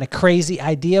kind of crazy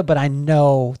idea, but I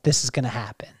know this is going to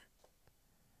happen?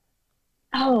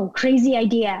 Oh, crazy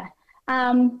idea.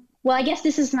 Well, I guess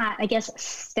this is not, a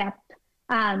step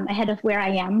ahead of where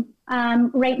I am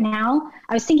right now.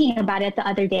 I was thinking about it the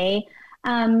other day.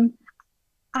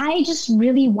 I just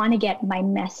really want to get my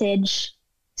message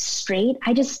straight.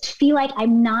 I just feel like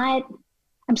I'm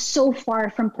so far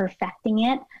from perfecting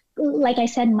it. Like I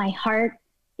said, my heart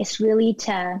is really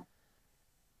to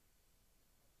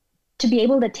be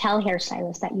able to tell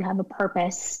hairstylists that you have a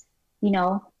purpose,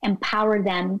 empower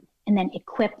them, and then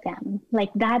equip them.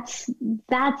 Like that's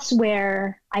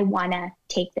where I want to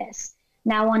take this.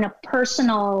 Now on a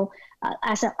personal,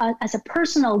 as a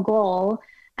personal goal,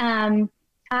 I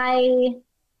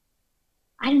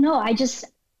don't know. I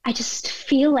just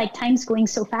feel like time's going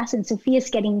so fast, and Sophia's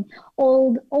getting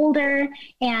older,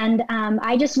 and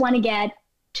I just want to get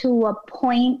to a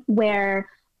point where,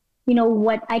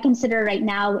 what I consider right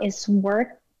now is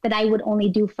work that I would only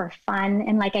do for fun.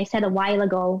 And like I said a while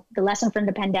ago, the lesson from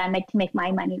the pandemic, to make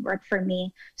my money work for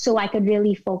me, so I could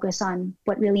really focus on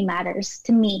what really matters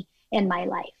to me in my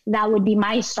life. That would be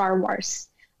my Star Wars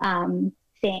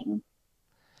thing.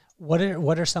 What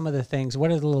are some of the things?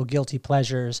 What are the little guilty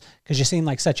pleasures? Because you seem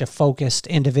like such a focused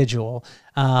individual.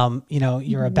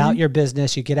 You're about your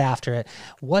business. You get after it.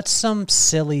 What's some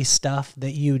silly stuff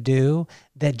that you do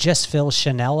that just fills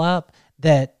Shannel up,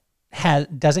 that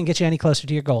doesn't get you any closer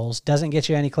to your goals, doesn't get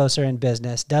you any closer in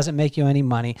business, doesn't make you any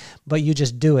money, but you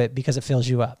just do it because it fills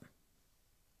you up?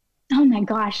 Oh my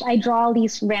gosh, I draw all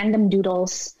these random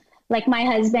doodles. Like my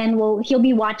husband he'll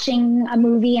be watching a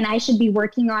movie and I should be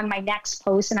working on my next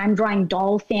post, and I'm drawing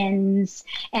dolphins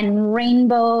and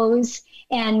rainbows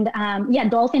and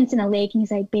dolphins in a lake. And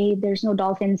he's like, babe, there's no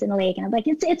dolphins in the lake. And I'm like,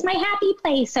 it's my happy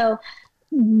place. So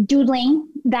doodling,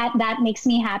 that makes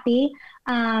me happy.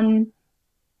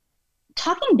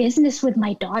 Talking business with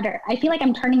my daughter, I feel like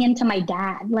I'm turning into my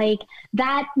dad. Like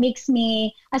that makes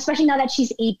me, especially now that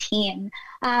she's 18,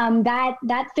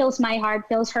 that fills my heart,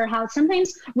 fills her heart.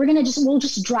 Sometimes we'll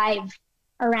just drive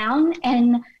around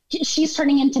and she's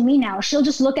turning into me now. She'll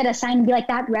just look at a sign and be like,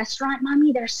 that restaurant,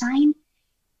 mommy, their sign,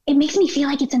 it makes me feel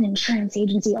like it's an insurance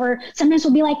agency. Or sometimes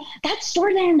we'll be like, that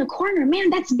store there in the corner, man,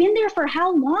 that's been there for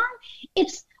how long?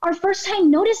 It's our first time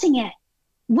noticing it.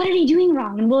 What are they doing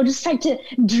wrong? And we'll just start to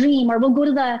dream, or we'll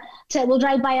we'll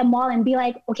drive by a mall and be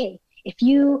like, okay, if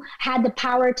you had the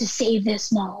power to save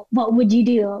this mall, what would you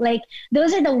do? Like,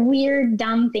 those are the weird,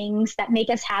 dumb things that make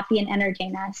us happy and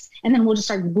entertain us. And then we'll just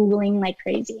start Googling like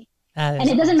crazy. And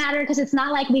it doesn't matter, because it's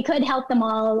not like we could help them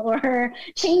all or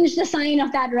change the sign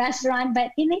of that restaurant,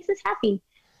 but it makes us happy.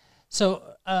 So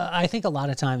I think a lot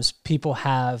of times people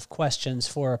have questions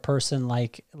for a person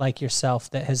like yourself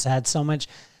that has had so much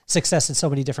success in so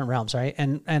many different realms, right?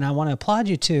 And I want to applaud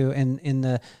you too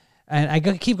and I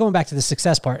keep going back to the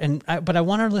success part, but I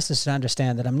want our listeners to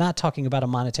understand that I'm not talking about a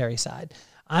monetary side.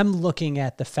 I'm looking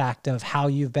at the fact of how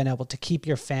you've been able to keep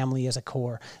your family as a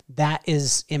core. That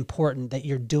is important, that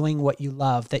you're doing what you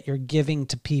love, that you're giving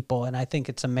to people, and I think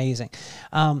it's amazing.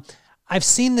 I've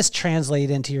seen this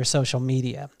translate into your social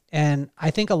media, and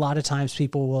I think a lot of times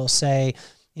people will say,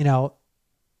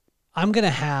 I'm going to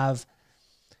have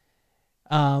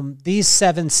these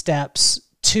 7 steps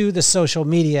to the social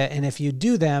media, and if you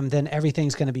do them, then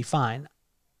everything's going to be fine.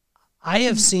 I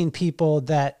have seen people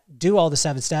that do all the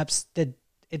 7 steps that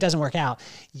it doesn't work out.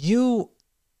 You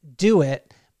do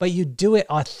it, but you do it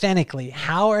authentically.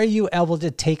 How are you able to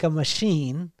take a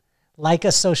machine like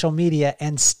a social media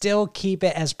and still keep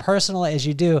it as personal as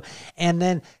you do? And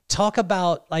then talk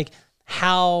about like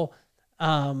how,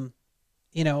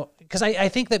 because I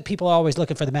think that people are always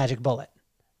looking for the magic bullet.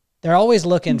 They're always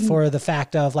looking for the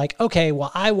fact of like, okay, well,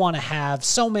 I want to have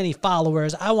so many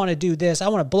followers. I want to do this. I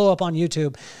want to blow up on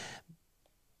YouTube.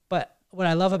 But what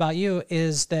I love about you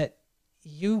is that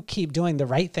you keep doing the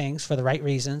right things for the right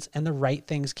reasons, and the right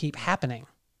things keep happening.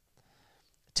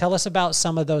 Tell us about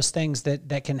some of those things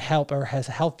that can help or has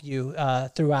helped you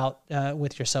throughout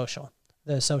with your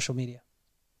the social media.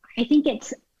 I think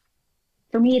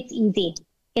for me, it's easy.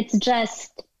 It's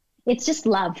just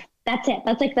love. That's it.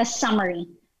 That's like the summary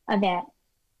of it.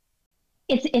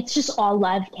 It's just all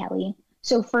love, Kelly.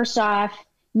 So first off,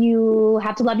 you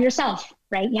have to love yourself,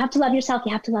 right? You have to love yourself.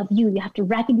 You have to love you. You have to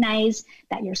recognize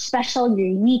that you're special, you're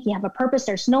unique, you have a purpose.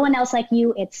 There's no one else like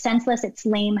you. It's senseless, it's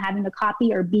lame having to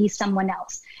copy or be someone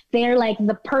else. They're like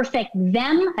the perfect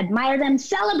them, admire them,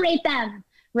 celebrate them,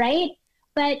 right?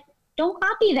 But don't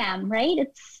copy them, right?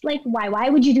 It's like, why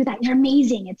would you do that? You're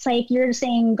amazing. It's like you're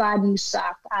saying, God, you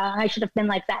suck. I should have been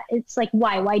like that. It's like,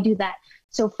 why do that?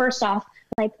 So first off,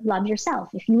 like, love yourself.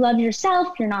 If you love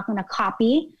yourself, you're not going to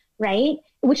copy, right?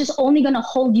 Which is only going to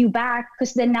hold you back,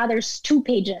 because then now there's 2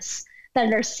 pages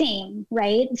that are same,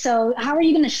 right? So how are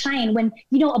you going to shine when,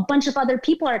 a bunch of other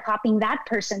people are copying that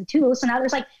person too? So now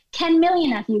there's like 10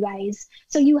 million of you guys.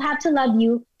 So you have to love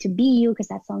you to be you, because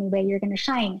that's the only way you're going to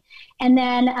shine. And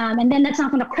then that's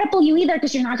not going to cripple you either,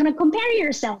 because you're not going to compare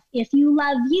yourself. If you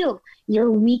love you,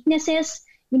 your weaknesses,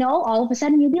 all of a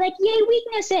sudden you'll be like, yay,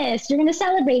 weaknesses. You're going to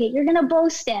celebrate it. You're going to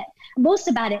boast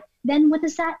about it. Then what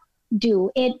does that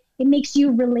do? It makes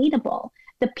you relatable.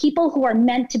 The people who are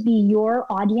meant to be your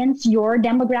audience, your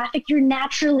demographic, you're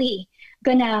naturally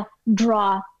gonna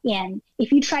draw in.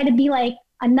 If you try to be like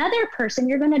another person,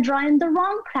 you're gonna draw in the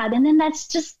wrong crowd. And then that's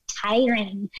just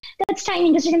tiring. That's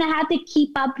tiring, because you're gonna have to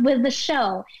keep up with the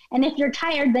show. And if you're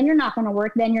tired, then you're not gonna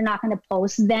work, then you're not gonna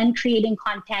post, then creating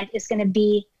content is gonna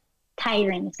be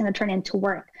tiring. It's gonna turn into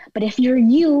work. But if you're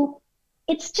you,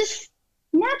 it's just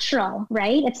natural,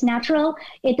 right? It's natural.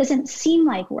 It doesn't seem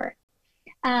like work.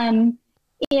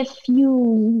 If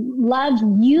you love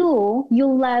you,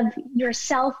 you'll love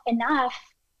yourself enough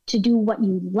to do what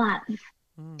you love,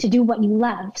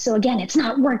 So again, it's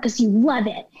not work, because you love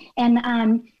it.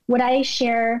 And what I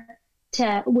share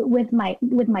with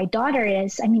my daughter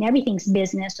is, everything's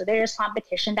business. So there's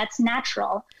competition. That's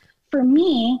natural. For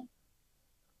me,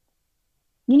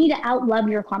 you need to outlove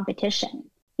your competition.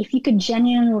 If you could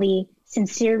genuinely,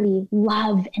 sincerely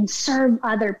love and serve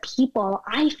other people,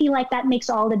 I feel like that makes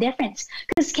all the difference.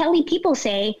 Because Kelly, people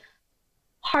say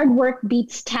hard work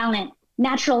beats talent,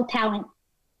 natural talent.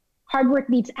 Hard work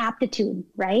beats aptitude,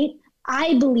 right?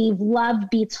 I believe love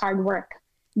beats hard work,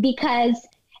 because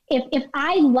if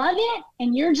I love it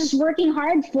and you're just working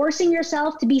hard, forcing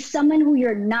yourself to be someone who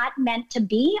you're not meant to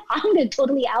be, I'm going to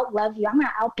totally outlove you. I'm going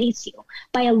to outpace you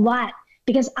by a lot,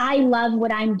 because I love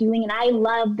what I'm doing and I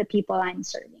love the people I'm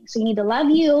serving. So you need to love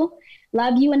you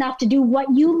enough to do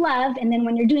what you love. And then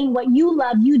when you're doing what you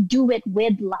love, you do it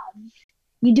with love.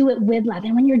 You do it with love.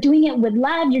 And when you're doing it with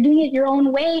love, you're doing it your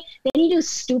own way. Then you do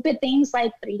stupid things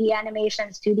like 3D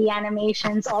animations, 2D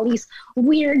animations, all these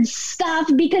weird stuff,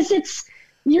 because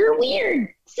you're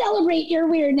weird. Celebrate your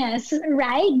weirdness,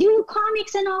 right? Do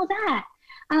comics and all that.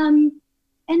 And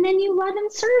then you love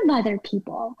and serve other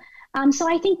people. So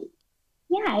I think,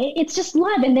 yeah, it's just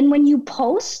love. And then when you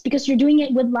post, because you're doing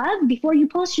it with love, before you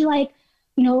post, you're like,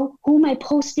 who am I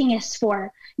posting this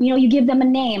for? You give them a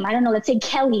name. I don't know, let's say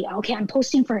Kelly. Okay, I'm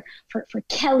posting for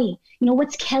Kelly.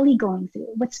 What's Kelly going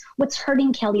through? What's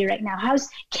hurting Kelly right now? How's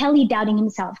Kelly doubting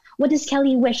himself? What does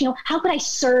Kelly wish? How could I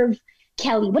serve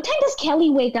Kelly? What time does Kelly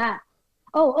wake up?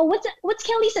 Oh, what's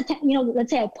Kelly's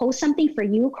let's say I post something for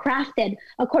you, crafted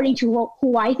according to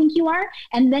who I think you are,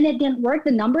 and then it didn't work,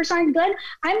 the numbers aren't good.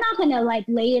 I'm not gonna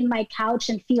lay in my couch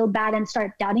and feel bad and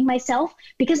start doubting myself,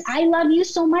 because I love you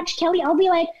so much, Kelly. I'll be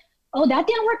like, oh, that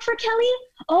didn't work for Kelly?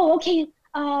 Oh, okay,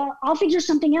 I'll figure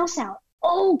something else out.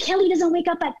 Oh, Kelly doesn't wake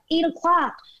up at 8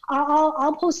 o'clock.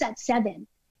 I'll post at 7.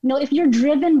 If you're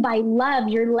driven by love,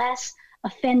 you're less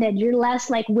offended, you're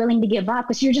less willing to give up,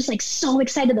 because you're just so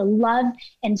excited to love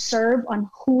and serve on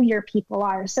who your people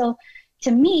are. So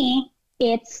to me,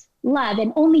 it's love,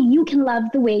 and only you can love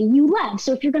the way you love.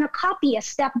 So if you're going to copy a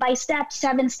step-by-step,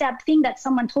 7-step thing that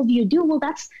someone told you to do, well,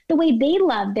 that's the way they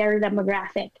love their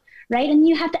demographic, right? And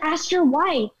you have to ask your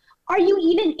why. Are you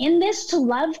even in this to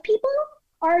love people?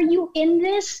 Are you in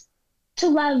this to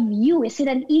love you? Is it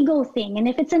an ego thing? And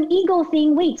if it's an ego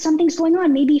thing, wait, something's going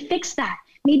on. Maybe fix that.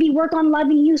 Maybe work on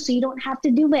loving you so you don't have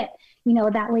to do it,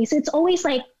 that way. So it's always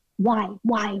why?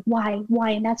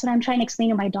 And that's what I'm trying to explain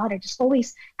to my daughter. Just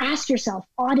always ask yourself,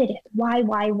 audit it.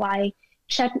 Why?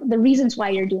 Check the reasons why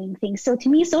you're doing things. So to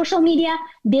me, social media,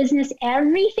 business,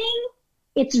 everything,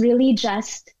 it's really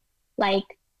just love.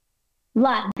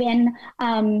 And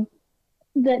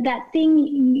that thing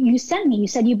you sent me, you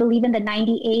said you believe in the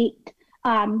 98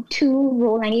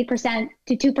 rule, 98%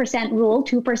 to 2% rule,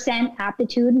 2%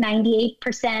 aptitude,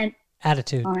 98%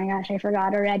 attitude. Oh my gosh, I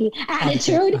forgot already.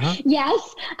 Attitude.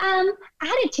 Yes.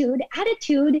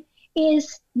 Attitude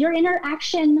is your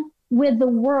interaction with the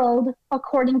world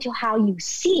according to how you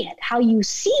see it, how you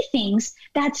see things.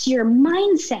 That's your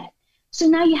mindset. So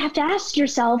now you have to ask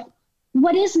yourself,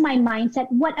 what is my mindset?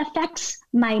 What affects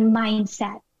my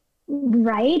mindset?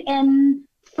 Right? And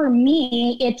for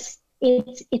me, it's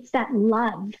that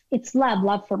love. It's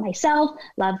love for myself,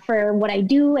 love for what I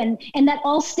do. And that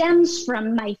all stems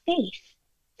from my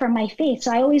faith,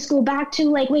 So I always go back to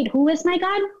wait, who is my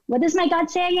God? What does my God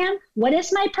say I am? What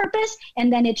is my purpose?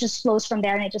 And then it just flows from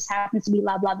there, and it just happens to be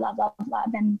love, love, love, love,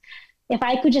 love. And if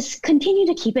I could just continue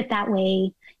to keep it that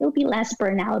way, it'll be less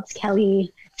burnouts,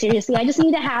 Kelly. Seriously, I just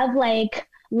need to have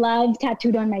love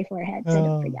tattooed on my forehead so I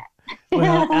don't forget.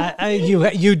 Well,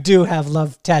 you do have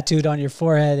love tattooed on your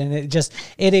forehead, and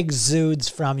it exudes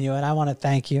from you. And I want to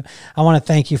thank you. I want to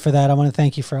thank you for that. I want to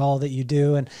thank you for all that you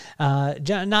do, and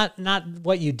not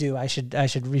what you do. I should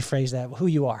rephrase that. Who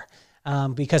you are,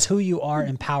 because who you are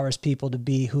empowers people to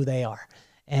be who they are.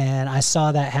 And I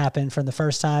saw that happen from the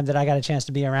first time that I got a chance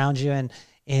to be around you, and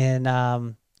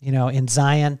in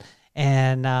Zion,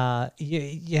 and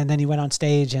then you went on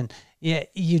stage, and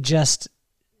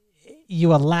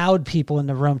you allowed people in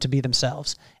the room to be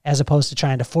themselves, as opposed to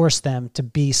trying to force them to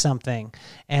be something.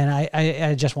 And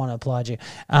I just want to applaud you.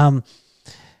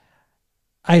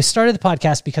 I started the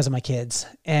podcast because of my kids,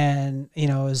 and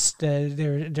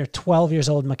they're 12 years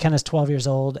old. McKenna's 12 years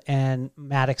old, and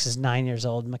Maddox is 9 years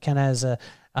old. McKenna is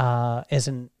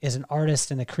an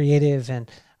artist and a creative,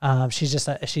 and she's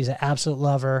an absolute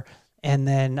lover. And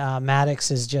then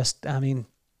Maddox is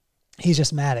he's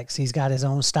just Maddox. He's got his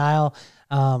own style.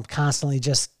 Constantly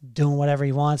just doing whatever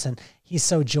he wants, and he's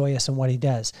so joyous in what he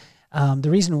does. The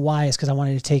reason why is because I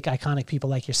wanted to take iconic people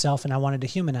like yourself, and I wanted to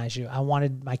humanize you. I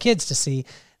wanted my kids to see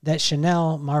that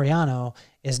Shannel Mariano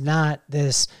is not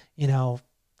this,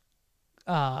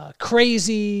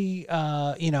 crazy,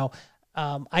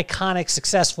 iconic,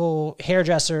 successful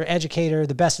hairdresser, educator,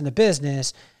 the best in the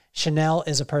business. Shannel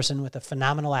is a person with a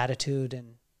phenomenal attitude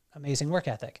and amazing work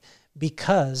ethic,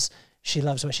 because she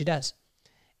loves what she does.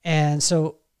 And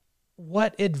so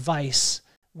what advice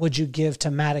would you give to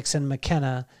Maddox and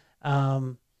McKenna?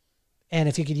 And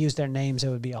if you could use their names, it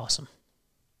would be awesome.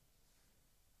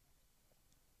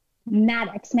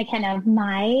 Maddox, McKenna,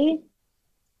 my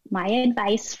my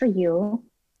advice for you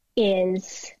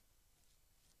is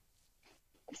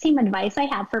the same advice I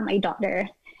have for my daughter.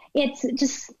 It's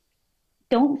just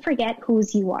don't forget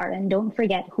whose you are and don't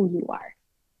forget who you are.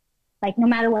 Like, no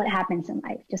matter what happens in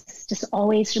life, just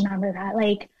always remember that.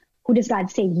 Like, who does God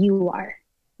say you are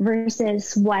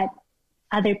versus what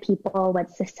other people, what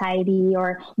society,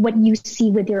 or what you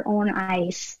see with your own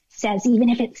eyes says, even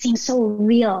if it seems so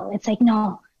real. It's like,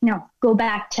 no, go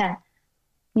back to,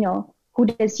 who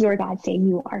does your God say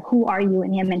you are? Who are you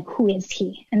in him and who is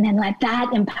he? And then let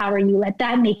that empower you. Let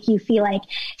that make you feel like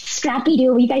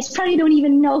Scrappy-Doo. You guys probably don't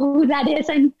even know who that is.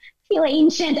 I feel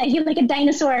ancient. I feel like a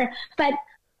dinosaur, but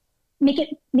make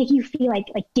you feel like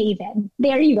David.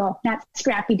 There you go. Not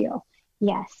Scrappy-Doo.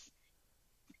 Yes.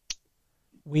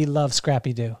 We love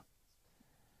Scrappy-Doo.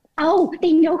 Oh,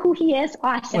 they know who he is?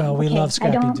 Awesome. Well, we love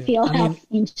Scrappy-Doo. I don't feel as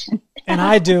ancient. And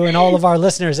I do, and all of our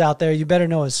listeners out there, you better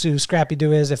know who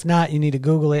Scrappy-Doo is. If not, you need to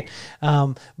Google it.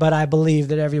 But I believe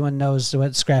that everyone knows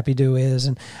what Scrappy-Doo is.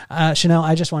 And Shannel,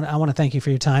 I want to thank you for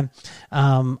your time.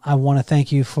 I want to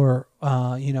thank you for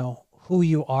who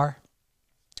you are,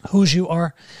 whose you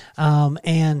are,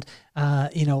 and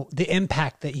the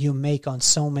impact that you make on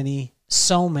so many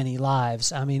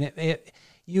lives. I mean,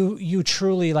 you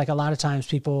truly, like, a lot of times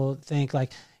people think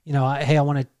like, hey, I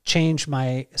want to change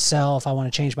myself. I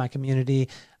want to change my community,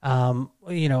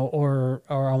 or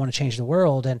I want to change the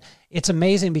world. And it's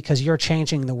amazing because you're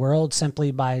changing the world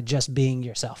simply by just being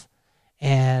yourself.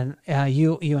 And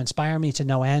you inspire me to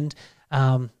no end.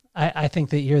 I think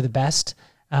that you're the best.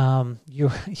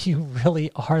 You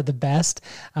really are the best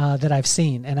that I've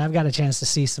seen. And I've got a chance to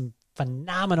see some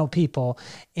phenomenal people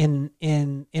in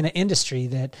an industry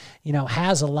that,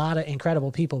 has a lot of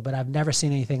incredible people, but I've never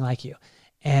seen anything like you.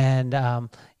 And, I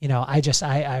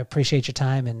appreciate your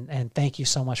time and thank you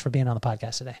so much for being on the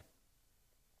podcast today.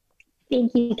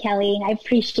 Thank you, Kelly. I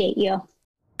appreciate you.